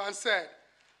people and said,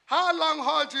 how long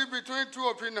halt ye between 2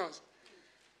 opinions?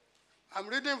 I'm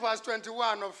reading verse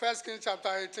 21 of 1 Kings chapter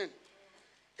 18.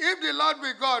 If the Lord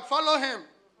be God, follow him.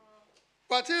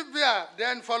 But if Baal,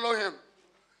 then follow him.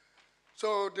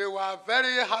 So they were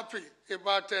very happy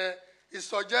about his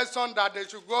suggestion that they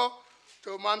should go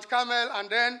to Mount Carmel and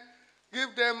then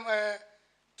give them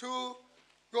 2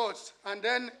 goats. And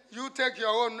then you take your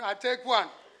own, I take one.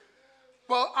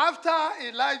 But after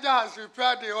Elijah has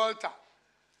repaired the altar,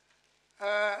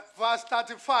 verse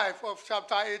 35 of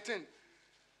chapter 18.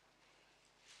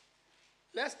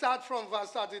 Let's start from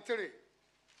verse 33.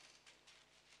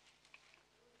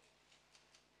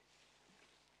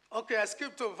 Okay, I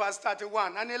skip to verse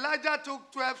 31. And Elijah took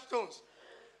 12 stones,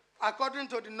 according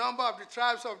to the number of the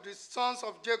tribes of the sons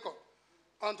of Jacob,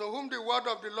 unto whom the word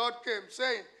of the Lord came,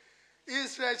 saying,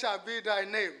 Israel shall be thy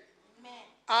name. Amen.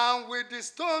 And with the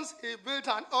stones, he built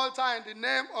an altar in the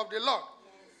name of the Lord.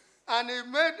 And he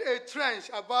made a trench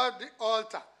about the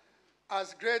altar,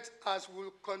 as great as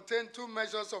will contain 2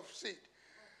 measures of seed.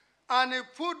 And he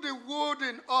put the wood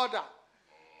in order.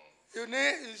 You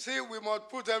see, we must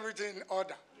put everything in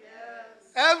order.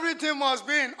 Yes. Everything must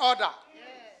be in order.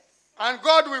 Yes. And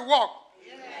God will walk.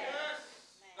 Yes.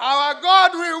 Our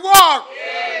God will walk.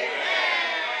 Yes.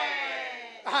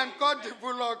 And cut the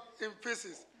bullock in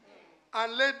pieces.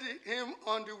 And laid him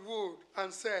on the wood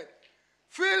and said,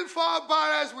 fill 4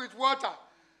 barrels with water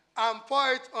and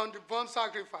pour it on the burnt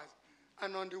sacrifice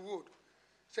and on the wood.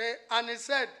 And he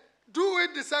said, do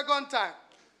it the second time.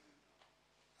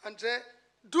 And say,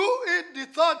 do it the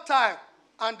third time.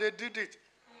 And they did it.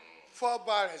 4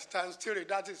 barrels times 3,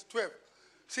 that is 12.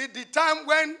 See, the time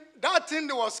when that thing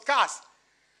was cast,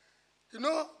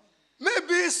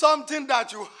 maybe something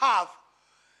that you have,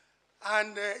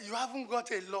 and you haven't got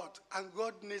a lot, and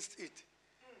God needs it.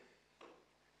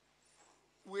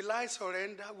 Will I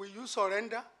surrender? Will you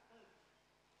surrender?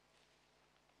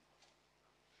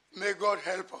 May God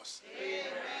help us. Amen.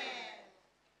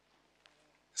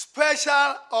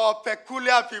 Special or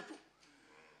peculiar people.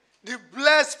 The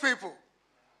blessed people.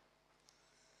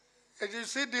 And you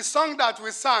see the song that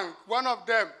we sang, one of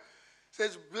them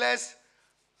says, blessed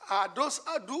are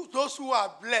those who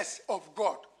are blessed of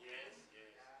God.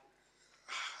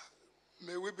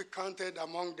 May we be counted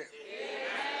among them.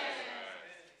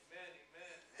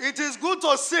 Amen. It is good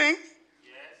to sing,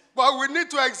 but we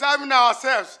need to examine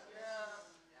ourselves.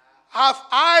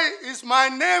 Is my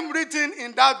name written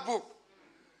in that book?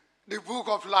 The book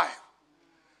of life.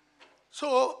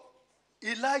 So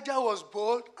Elijah was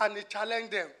bold and he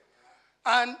challenged them.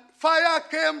 And fire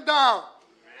came down.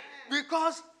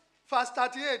 Because, verse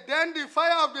 38, then the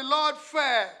fire of the Lord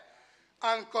fell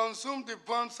and consumed the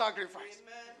burnt sacrifice.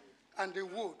 And the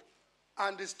wood,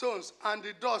 and the stones, and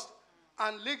the dust,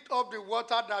 and licked up the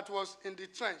water that was in the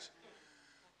trench.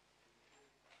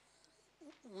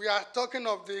 We are talking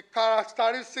of the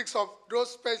characteristics of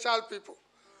those special people.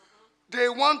 They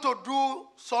want to do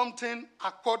something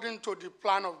according to the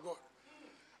plan of God.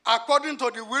 According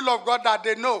to the will of God that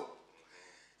they know.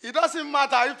 It doesn't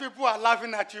matter if people are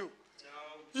laughing at you.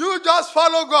 You just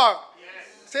follow God.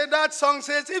 Yes. Say that song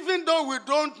says, even though we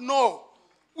don't know,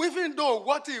 even though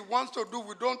what he wants to do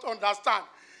we don't understand,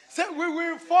 say we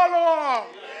will follow on.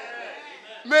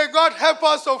 Amen. May God help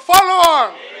us to follow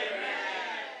on.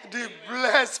 Amen. The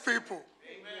blessed people.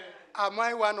 Amen. Am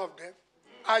I one of them?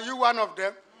 Are you one of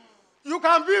them? You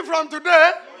can be from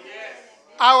today. Oh, yes.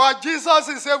 Our Jesus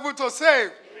is able to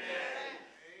save. Amen.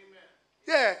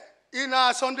 Yeah, in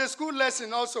our Sunday school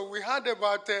lesson also we heard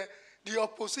about the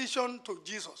opposition to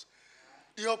Jesus.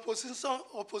 The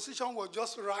opposition was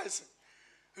just rising.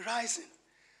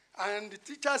 And the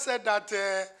teacher said that,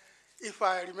 if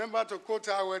I remember to quote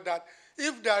her word, that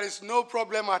if there is no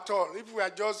problem at all, if we are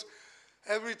just,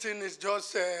 everything is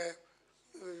just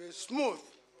smooth,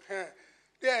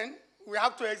 then we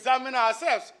have to examine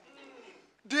ourselves.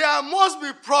 There must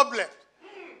be problems.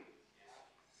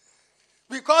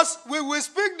 Because we will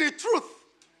speak the truth.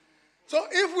 So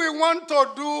if we want to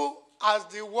do as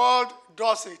the world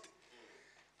does it,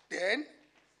 then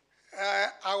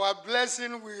our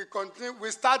blessing will continue,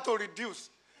 we start to reduce.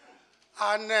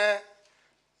 And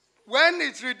when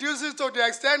it reduces to the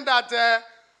extent that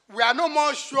we are no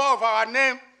more sure of our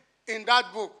name in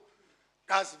that book,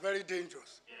 that's very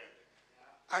dangerous.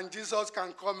 And Jesus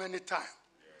can come anytime.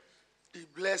 The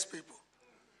blessed people.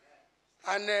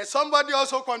 And somebody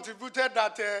also contributed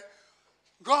that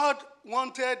God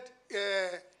wanted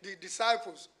the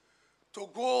disciples to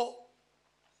go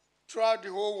throughout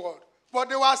the whole world. But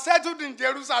they were settled in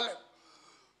Jerusalem.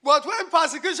 But when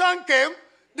persecution came,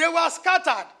 they were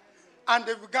scattered. And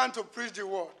they began to preach the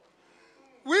word.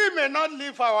 We may not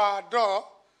leave our door,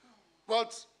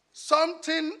 but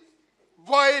something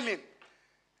boiling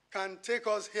can take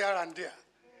us here and there.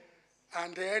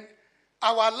 And then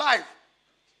our life,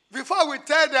 before we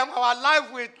tell them, our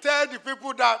life will tell the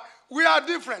people that we are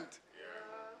different.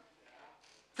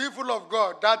 People of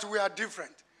God, that we are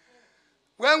different.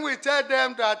 When we tell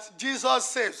them that Jesus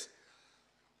saves,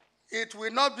 it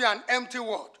will not be an empty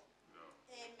word.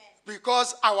 Amen.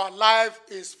 Because our life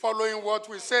is following what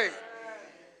we say.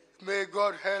 May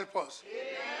God help us.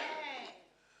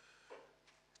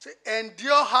 Amen.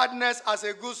 Endure hardness as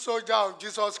a good soldier of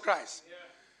Jesus Christ.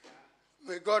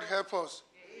 May God help us.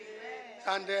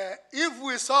 Amen. And if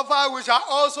we suffer, we shall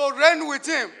also reign with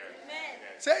him. Amen.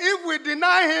 So if we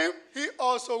deny him, he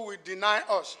also will deny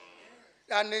us.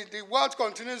 And the word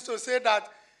continues to say that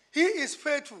he is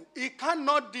faithful. He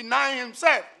cannot deny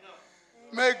himself.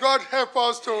 No. May God help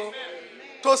us to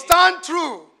To stand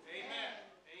true.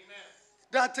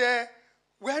 That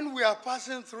when we are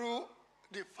passing through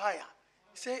the fire,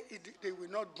 say they will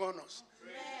not burn us.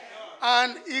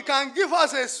 And he can give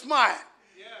us a smile.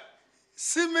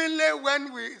 Seemingly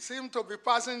when we seem to be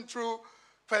passing through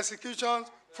persecutions,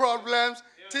 problems,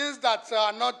 things that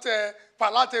are not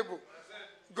palatable,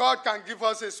 God can give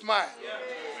us a smile.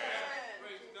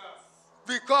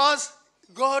 Because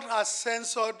God has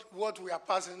censored what we are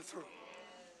passing through.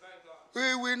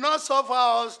 He will not suffer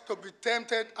us to be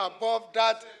tempted above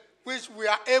that which we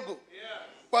are able.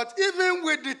 But even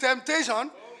with the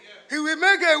temptation, he will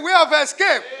make a way of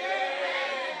escape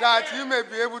that you may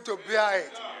be able to bear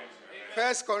it.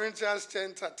 1 Corinthians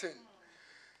 10:13.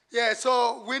 Yeah,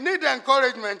 so we need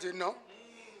encouragement, you know.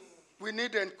 We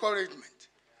need encouragement.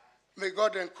 May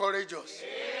God encourage us.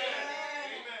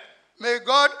 May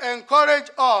God encourage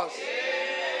us.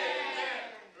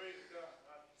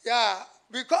 Yeah,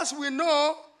 because we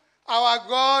know our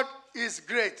God is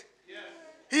great.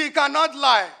 He cannot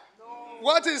lie.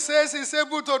 What he says he's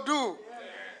able to do.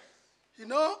 You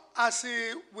know, as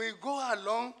we go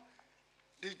along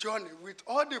the journey with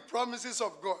all the promises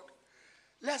of God,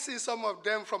 let's see some of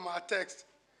them from our text.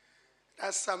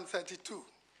 That's Psalm 32.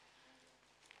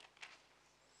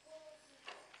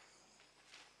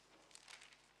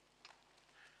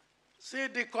 See,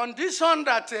 the condition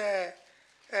that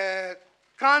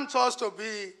counts us to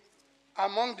be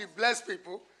among the blessed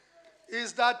people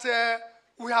is that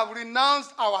we have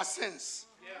renounced our sins.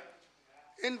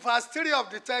 In verse 3 of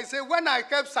the text, it says, when I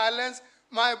kept silence,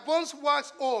 my bones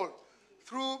waxed old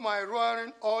through my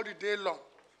roaring all the day long.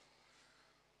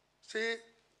 See,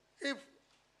 if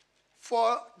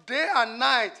for day and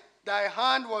night thy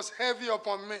hand was heavy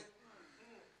upon me,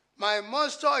 my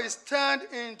moisture is turned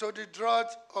into the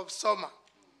drought of summer.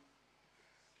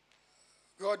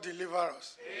 God deliver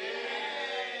us. Amen.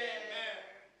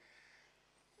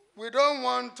 We don't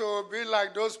want to be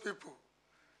like those people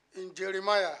in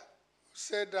Jeremiah who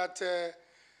said that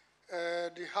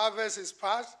the harvest is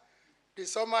past, the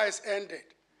summer is ended,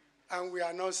 and we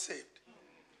are not saved.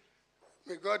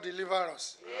 May God deliver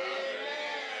us.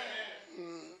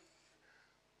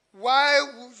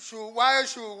 Why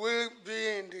should we be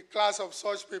in the class of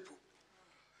such people?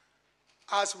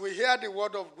 As we hear the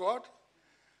word of God,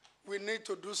 we need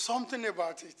to do something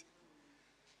about it.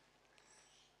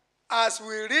 As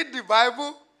we read the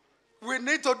Bible, we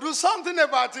need to do something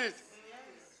about it.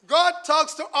 God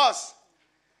talks to us.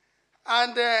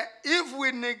 And if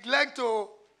we neglect to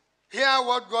hear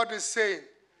what God is saying,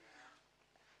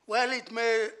 well, it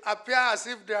may appear as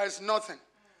if there is nothing.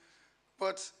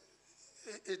 But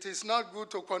it is not good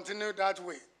to continue that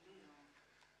way.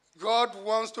 God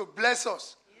wants to bless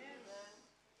us.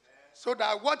 So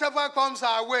that whatever comes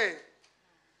our way,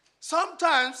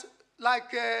 sometimes,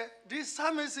 like this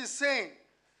psalmist is saying,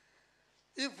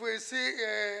 if we see,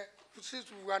 since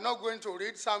we are not going to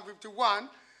read Psalm 51,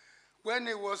 when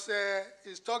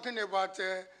he's talking about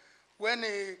when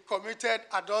he committed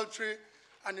adultery,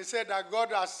 and he said that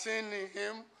God has seen in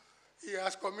him, he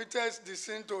has committed the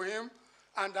sin to him,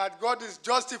 and that God is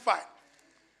justified.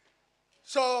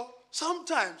 So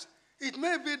sometimes it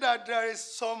may be that there is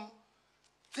something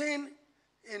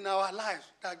in our lives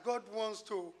that God wants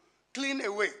to clean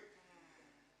away.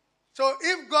 So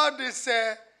if God is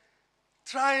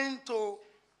trying to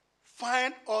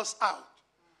find us out,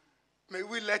 may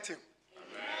we let him.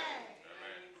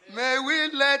 Amen. May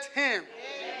we let him.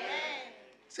 Amen.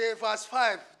 Say verse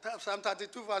 5, Psalm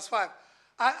 32 verse 5.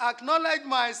 I acknowledge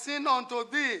my sin unto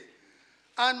thee,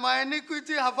 and my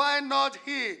iniquity have I not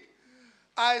hid.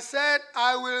 I said,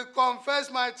 I will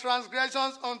confess my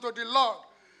transgressions unto the Lord,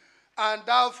 and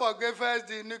thou forgavest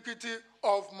the iniquity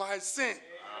of my sin. Amen.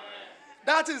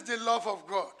 That is the love of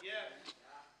God. Yes.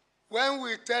 When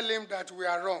we tell him that we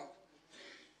are wrong,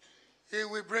 he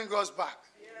will bring us back.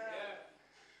 Yes.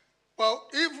 But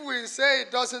if we say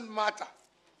it doesn't matter,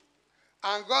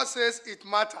 and God says it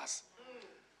matters,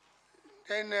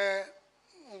 then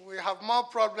we have more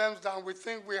problems than we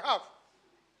think we have.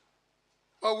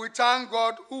 But we thank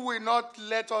God who will not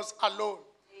let us alone.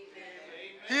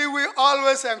 Amen. He will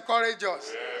always encourage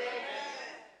us. Amen.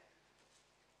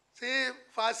 See,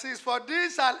 verse 6, for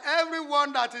this shall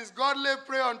everyone that is godly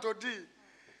pray unto thee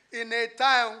in a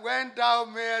time when thou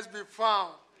mayest be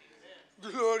found.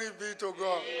 Amen. Glory be to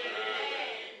God. Amen.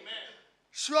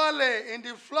 Surely in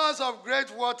the floods of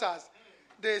great waters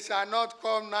they shall not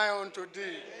come nigh unto thee.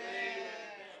 Amen.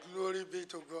 Glory be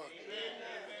to God. Amen.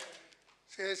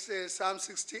 Says Psalm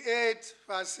 68,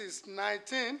 verse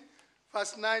 19.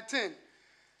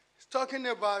 It's talking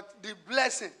about the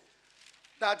blessing,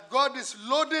 that God is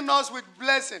loading us with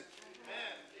blessing.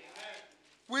 Amen.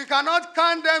 We cannot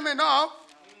count them enough.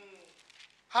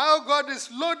 How God is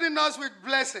loading us with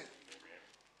blessing.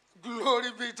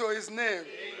 Glory be to his name. Amen.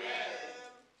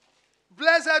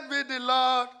 Blessed be the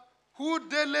Lord who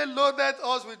daily loadeth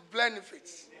us with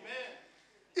benefits.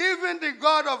 Amen. Even the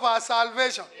God of our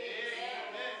salvation.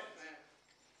 Amen.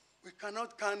 We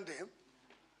cannot count them.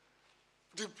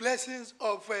 The blessings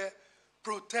of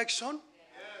protection,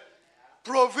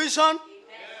 provision,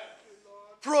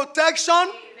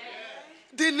 protection,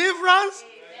 deliverance.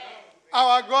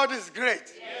 Our God is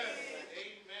great.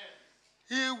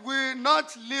 He will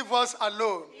not leave us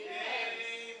alone.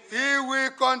 He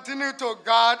will continue to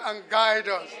guard and guide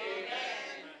us.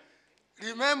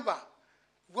 Remember,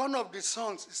 one of the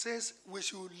songs says we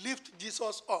should lift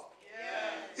Jesus up.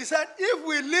 He said, if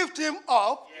we lift him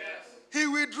up, he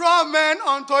will draw men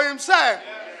unto himself.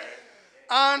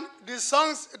 And the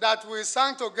songs that we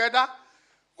sang together,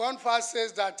 one verse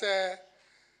says that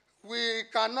we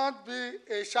cannot be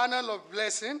a channel of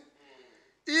blessing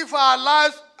if our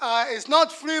life is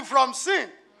not free from sin.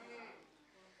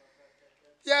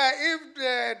 Yeah, if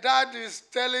the dad is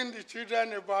telling the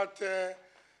children about to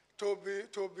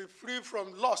be free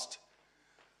from lust,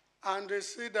 and they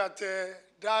see that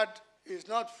dad is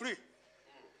not free,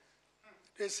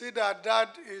 they see that dad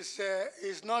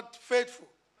is not faithful,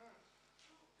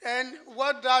 and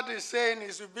what dad is saying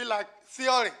is to be like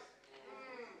theory.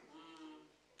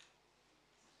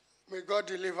 May God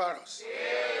deliver us.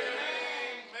 Amen.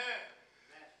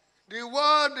 The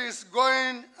world is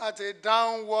going at a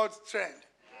downward trend.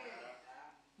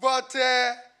 But,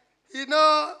 I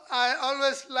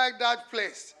always like that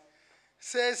place. It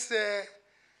says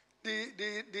the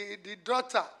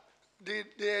daughter,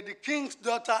 the king's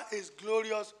daughter is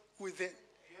glorious within.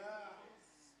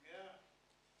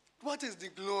 What is the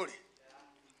glory?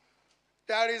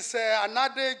 There is an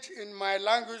adage in my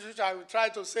language which I will try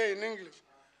to say in English.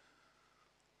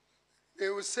 They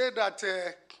will say that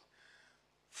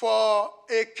for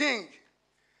a king,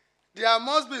 there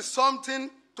must be something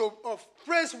of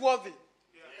praiseworthy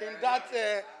in that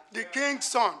the king's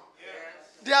son.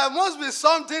 There must be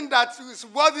something that is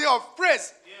worthy of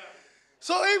praise.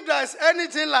 So if there's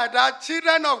anything like that,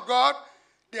 children of God,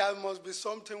 there must be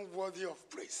something worthy of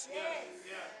praise.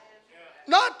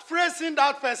 Not praising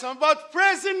that person, but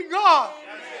praising God.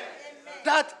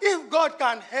 That if God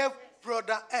can help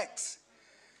brother X,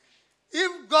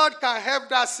 if God can help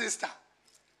that sister,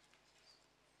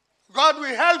 God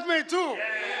will help me too.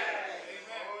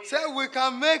 So we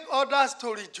can make others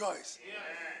to rejoice.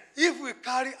 If we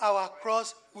carry our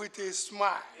cross with a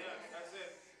smile.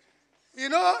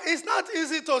 It's not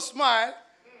easy to smile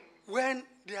when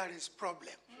there is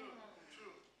problem.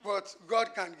 But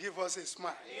God can give us a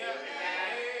smile.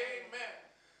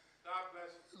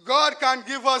 God can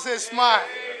give us a smile.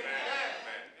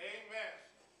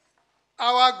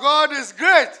 Our God is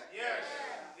great.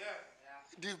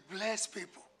 The blessed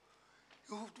people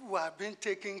who have been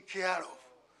taken care of.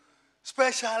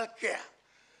 Special care.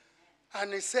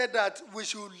 And he said that we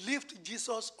should lift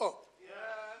Jesus up.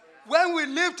 When we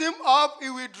lift him up, he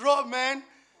will draw men,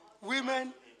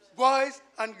 women, boys,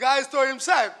 and guys to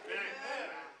himself.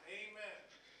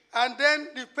 And then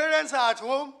the parents are at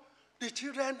home. The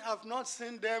children have not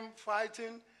seen them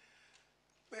fighting.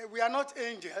 We are not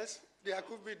angels. There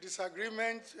could be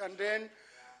disagreement, and then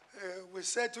we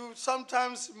settle.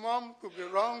 Sometimes mom could be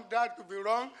wrong, dad could be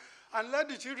wrong, and let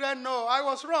the children know I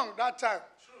was wrong that time.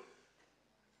 True.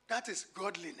 That is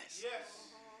godliness. Yes.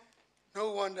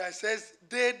 No wonder it says,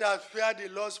 they that fear the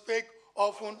Lord spake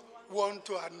often one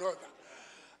to another.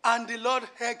 And the Lord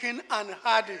hearkened and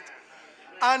heard it.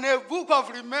 And a book of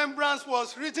remembrance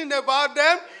was written about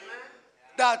them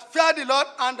that feared the Lord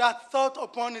and that thought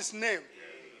upon his name.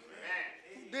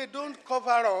 They don't cover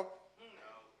up.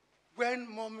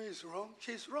 When mommy is wrong,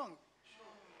 she's wrong.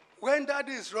 When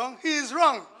daddy is wrong, he is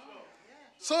wrong.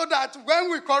 So that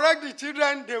when we correct the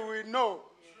children, they will know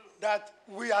that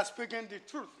we are speaking the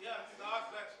truth.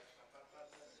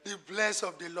 The bless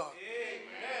of the Lord.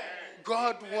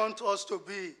 God wants us to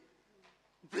be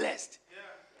blessed.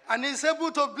 And he's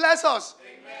able to bless us.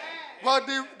 But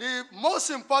the most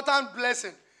important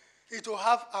blessing is to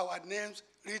have our names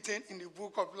written in the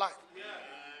book of life.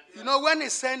 When he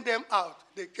sent them out,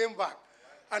 they came back.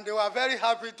 And they were very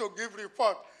happy to give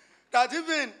report that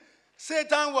even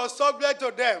Satan was subject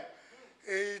to them.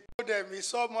 He told them he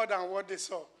saw more than what they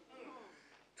saw.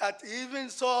 That he even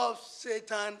saw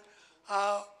Satan,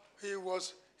 how he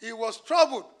was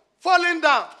troubled, falling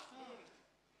down.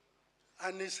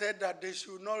 And he said that they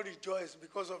should not rejoice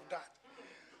because of that.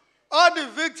 All the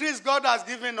victories God has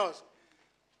given us,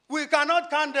 we cannot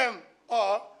count them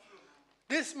all.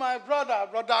 This my brother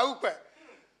Upe.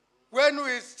 When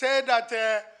we said that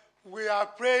we are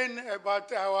praying about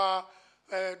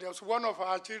there's one of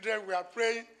our children we are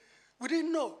praying, we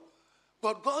didn't know.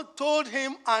 But God told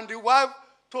him and the wife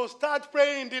to start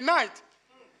praying in the night.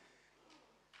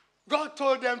 God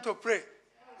told them to pray,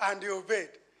 and they obeyed.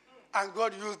 And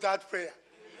God used that prayer.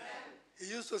 He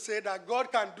used to say that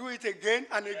God can do it again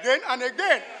and again and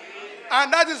again.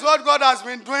 And that is what God has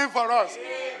been doing for us.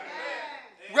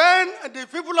 When the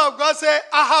people of God say,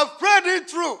 I have prayed it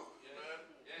through,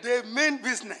 they mean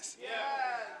business.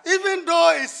 Even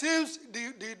though it seems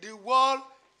the wall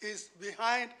is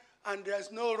behind and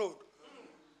there's no road,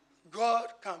 God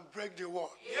can break the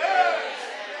wall.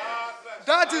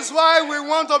 That is why we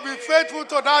want to be faithful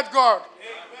to that God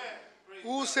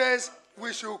who says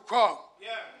we should come.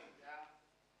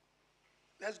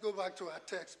 Let's go back to our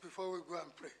text before we go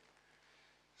and pray.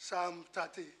 Psalm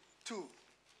 32.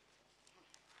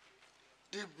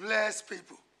 The blessed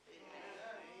people.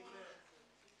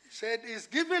 He said he's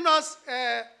giving us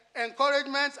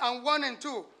encouragement and warning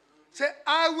too. Say,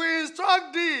 I will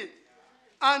instruct thee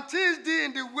and teach thee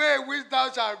in the way which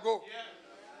thou shalt go.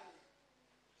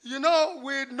 You know,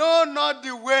 we know not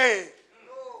the way,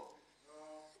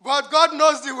 but God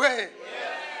knows the way.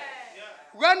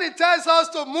 When he tells us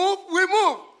to move, we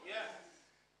move.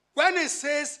 When he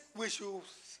says we should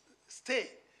stay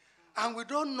and we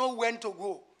don't know when to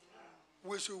go,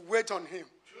 we should wait on him.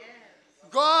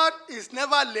 God is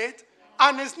never late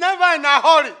and is never in a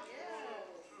hurry.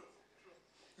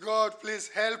 God, please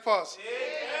help us.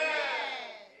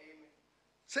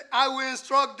 Say, I will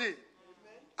instruct thee.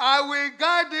 I will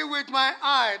guide thee with my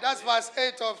eye. That's verse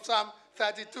 8 of Psalm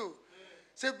 32.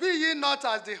 Say, be ye not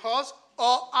as the horse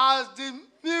or as the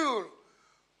mule,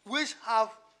 which have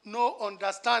no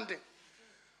understanding,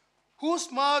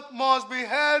 whose mouth must be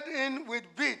held in with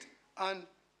bit and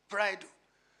bridle,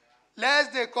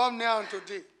 lest they come near unto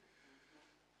thee.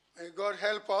 May God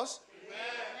help us. Amen.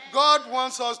 God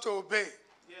wants us to obey.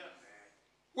 Yeah.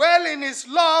 Well, in his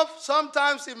love,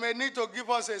 sometimes he may need to give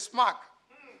us a smack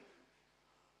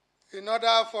in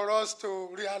order for us to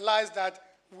realize that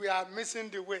we are missing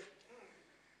the way.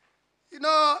 You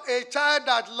know, a child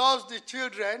that loves the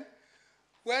children,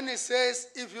 when he says,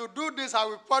 if you do this, I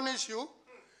will punish you,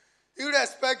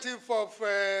 irrespective of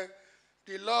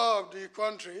the law of the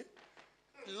country,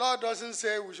 the law doesn't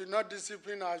say we should not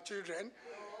discipline our children.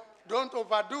 Don't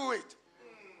overdo it.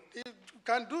 You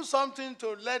can do something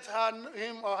to let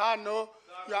him or her know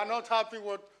you are not happy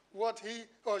with what he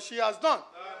or she has done.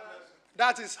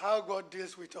 That is how God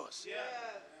deals with us.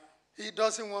 He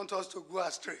doesn't want us to go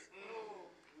astray.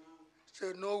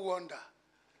 So no wonder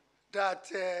that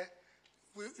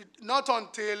not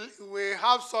until we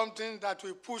have something that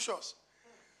will push us.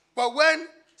 But when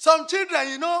some children,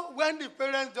 you know, when the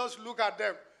parents just look at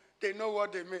them, they know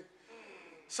what they mean.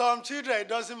 Some children, it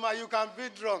doesn't matter, you can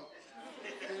beat drum.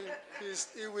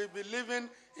 He will be living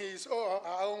in his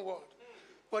our own world.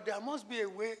 But there must be a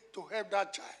way to help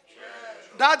that child.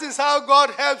 That is how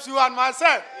God helps you and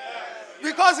myself.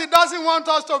 Because he doesn't want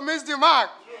us to miss the mark.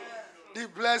 The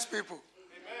blessed people.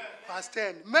 Verse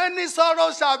 10. Many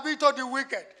sorrows shall be to the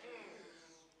wicked,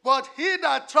 but he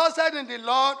that trusted in the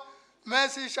Lord,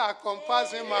 mercy shall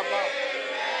compass him about.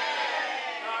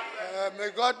 May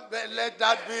God let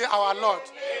that be our Lord.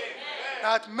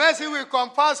 That mercy will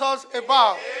compass us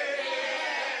about.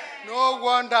 No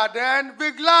wonder then,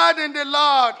 be glad in the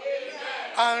Lord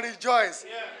and rejoice,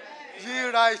 ye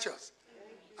righteous.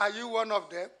 Are you one of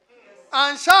them?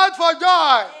 And shout for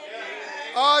joy,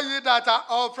 all ye that are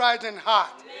upright in heart.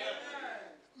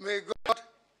 May God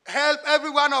help every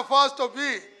one of us to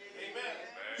be.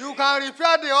 You can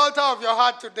repair the altar of your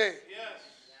heart today.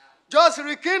 Just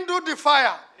rekindle the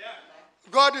fire.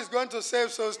 God is going to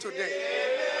save souls today.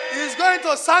 He's going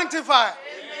to sanctify.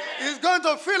 He's going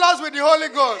to fill us with the Holy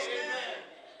Ghost.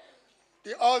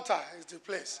 The altar is the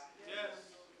place.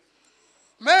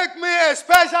 Make me a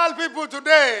special people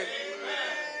today.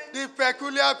 The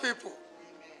peculiar people.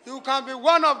 You can be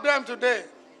one of them today.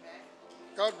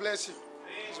 God bless you.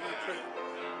 As we pray.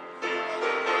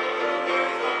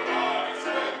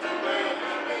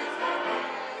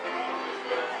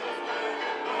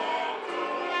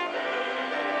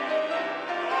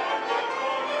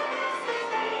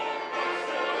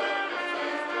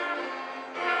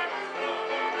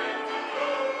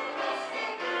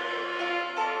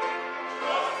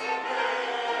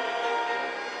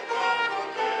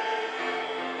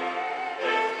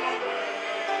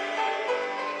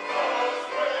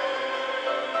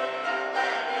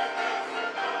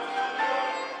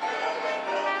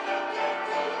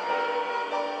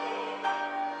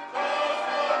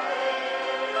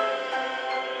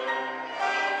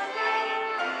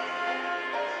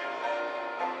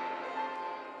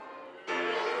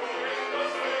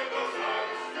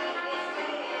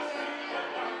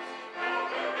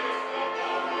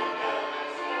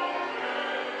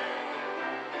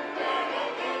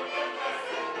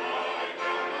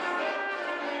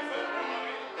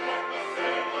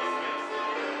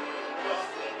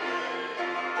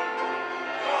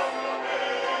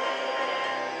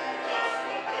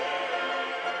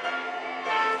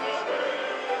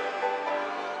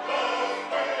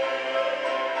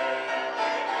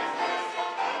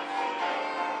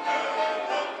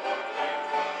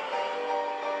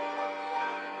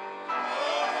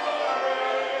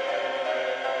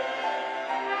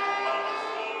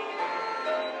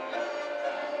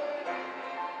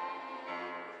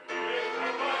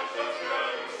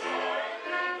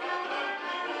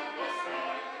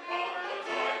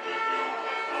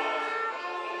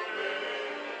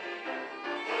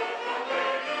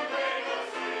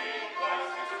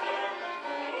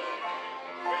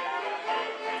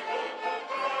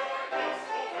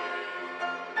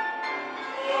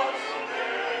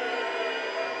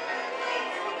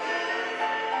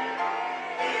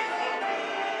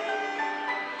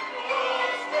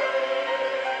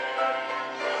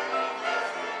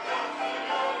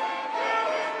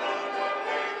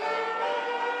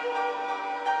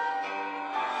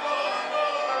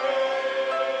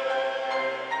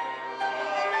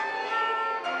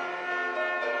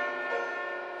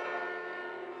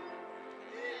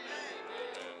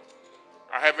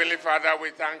 Heavenly Father, we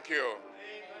thank you.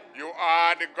 You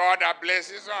are the God that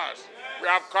blesses us. We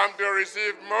have come to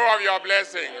receive more of your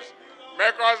blessings.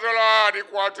 Make us, O Lord,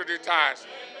 equal to the task.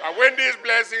 And when these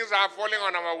blessings are falling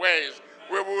on our ways,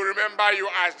 we will remember you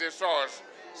as the source.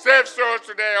 Save souls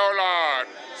today, O Lord.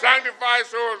 Sanctify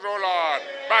souls, O Lord.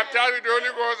 Baptize with the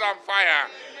Holy Ghost and fire.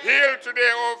 Heal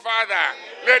today, O Father.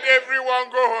 Let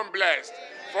everyone go home blessed,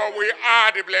 for we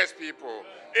are the blessed people.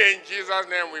 In Jesus'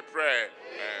 name we pray.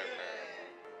 Amen.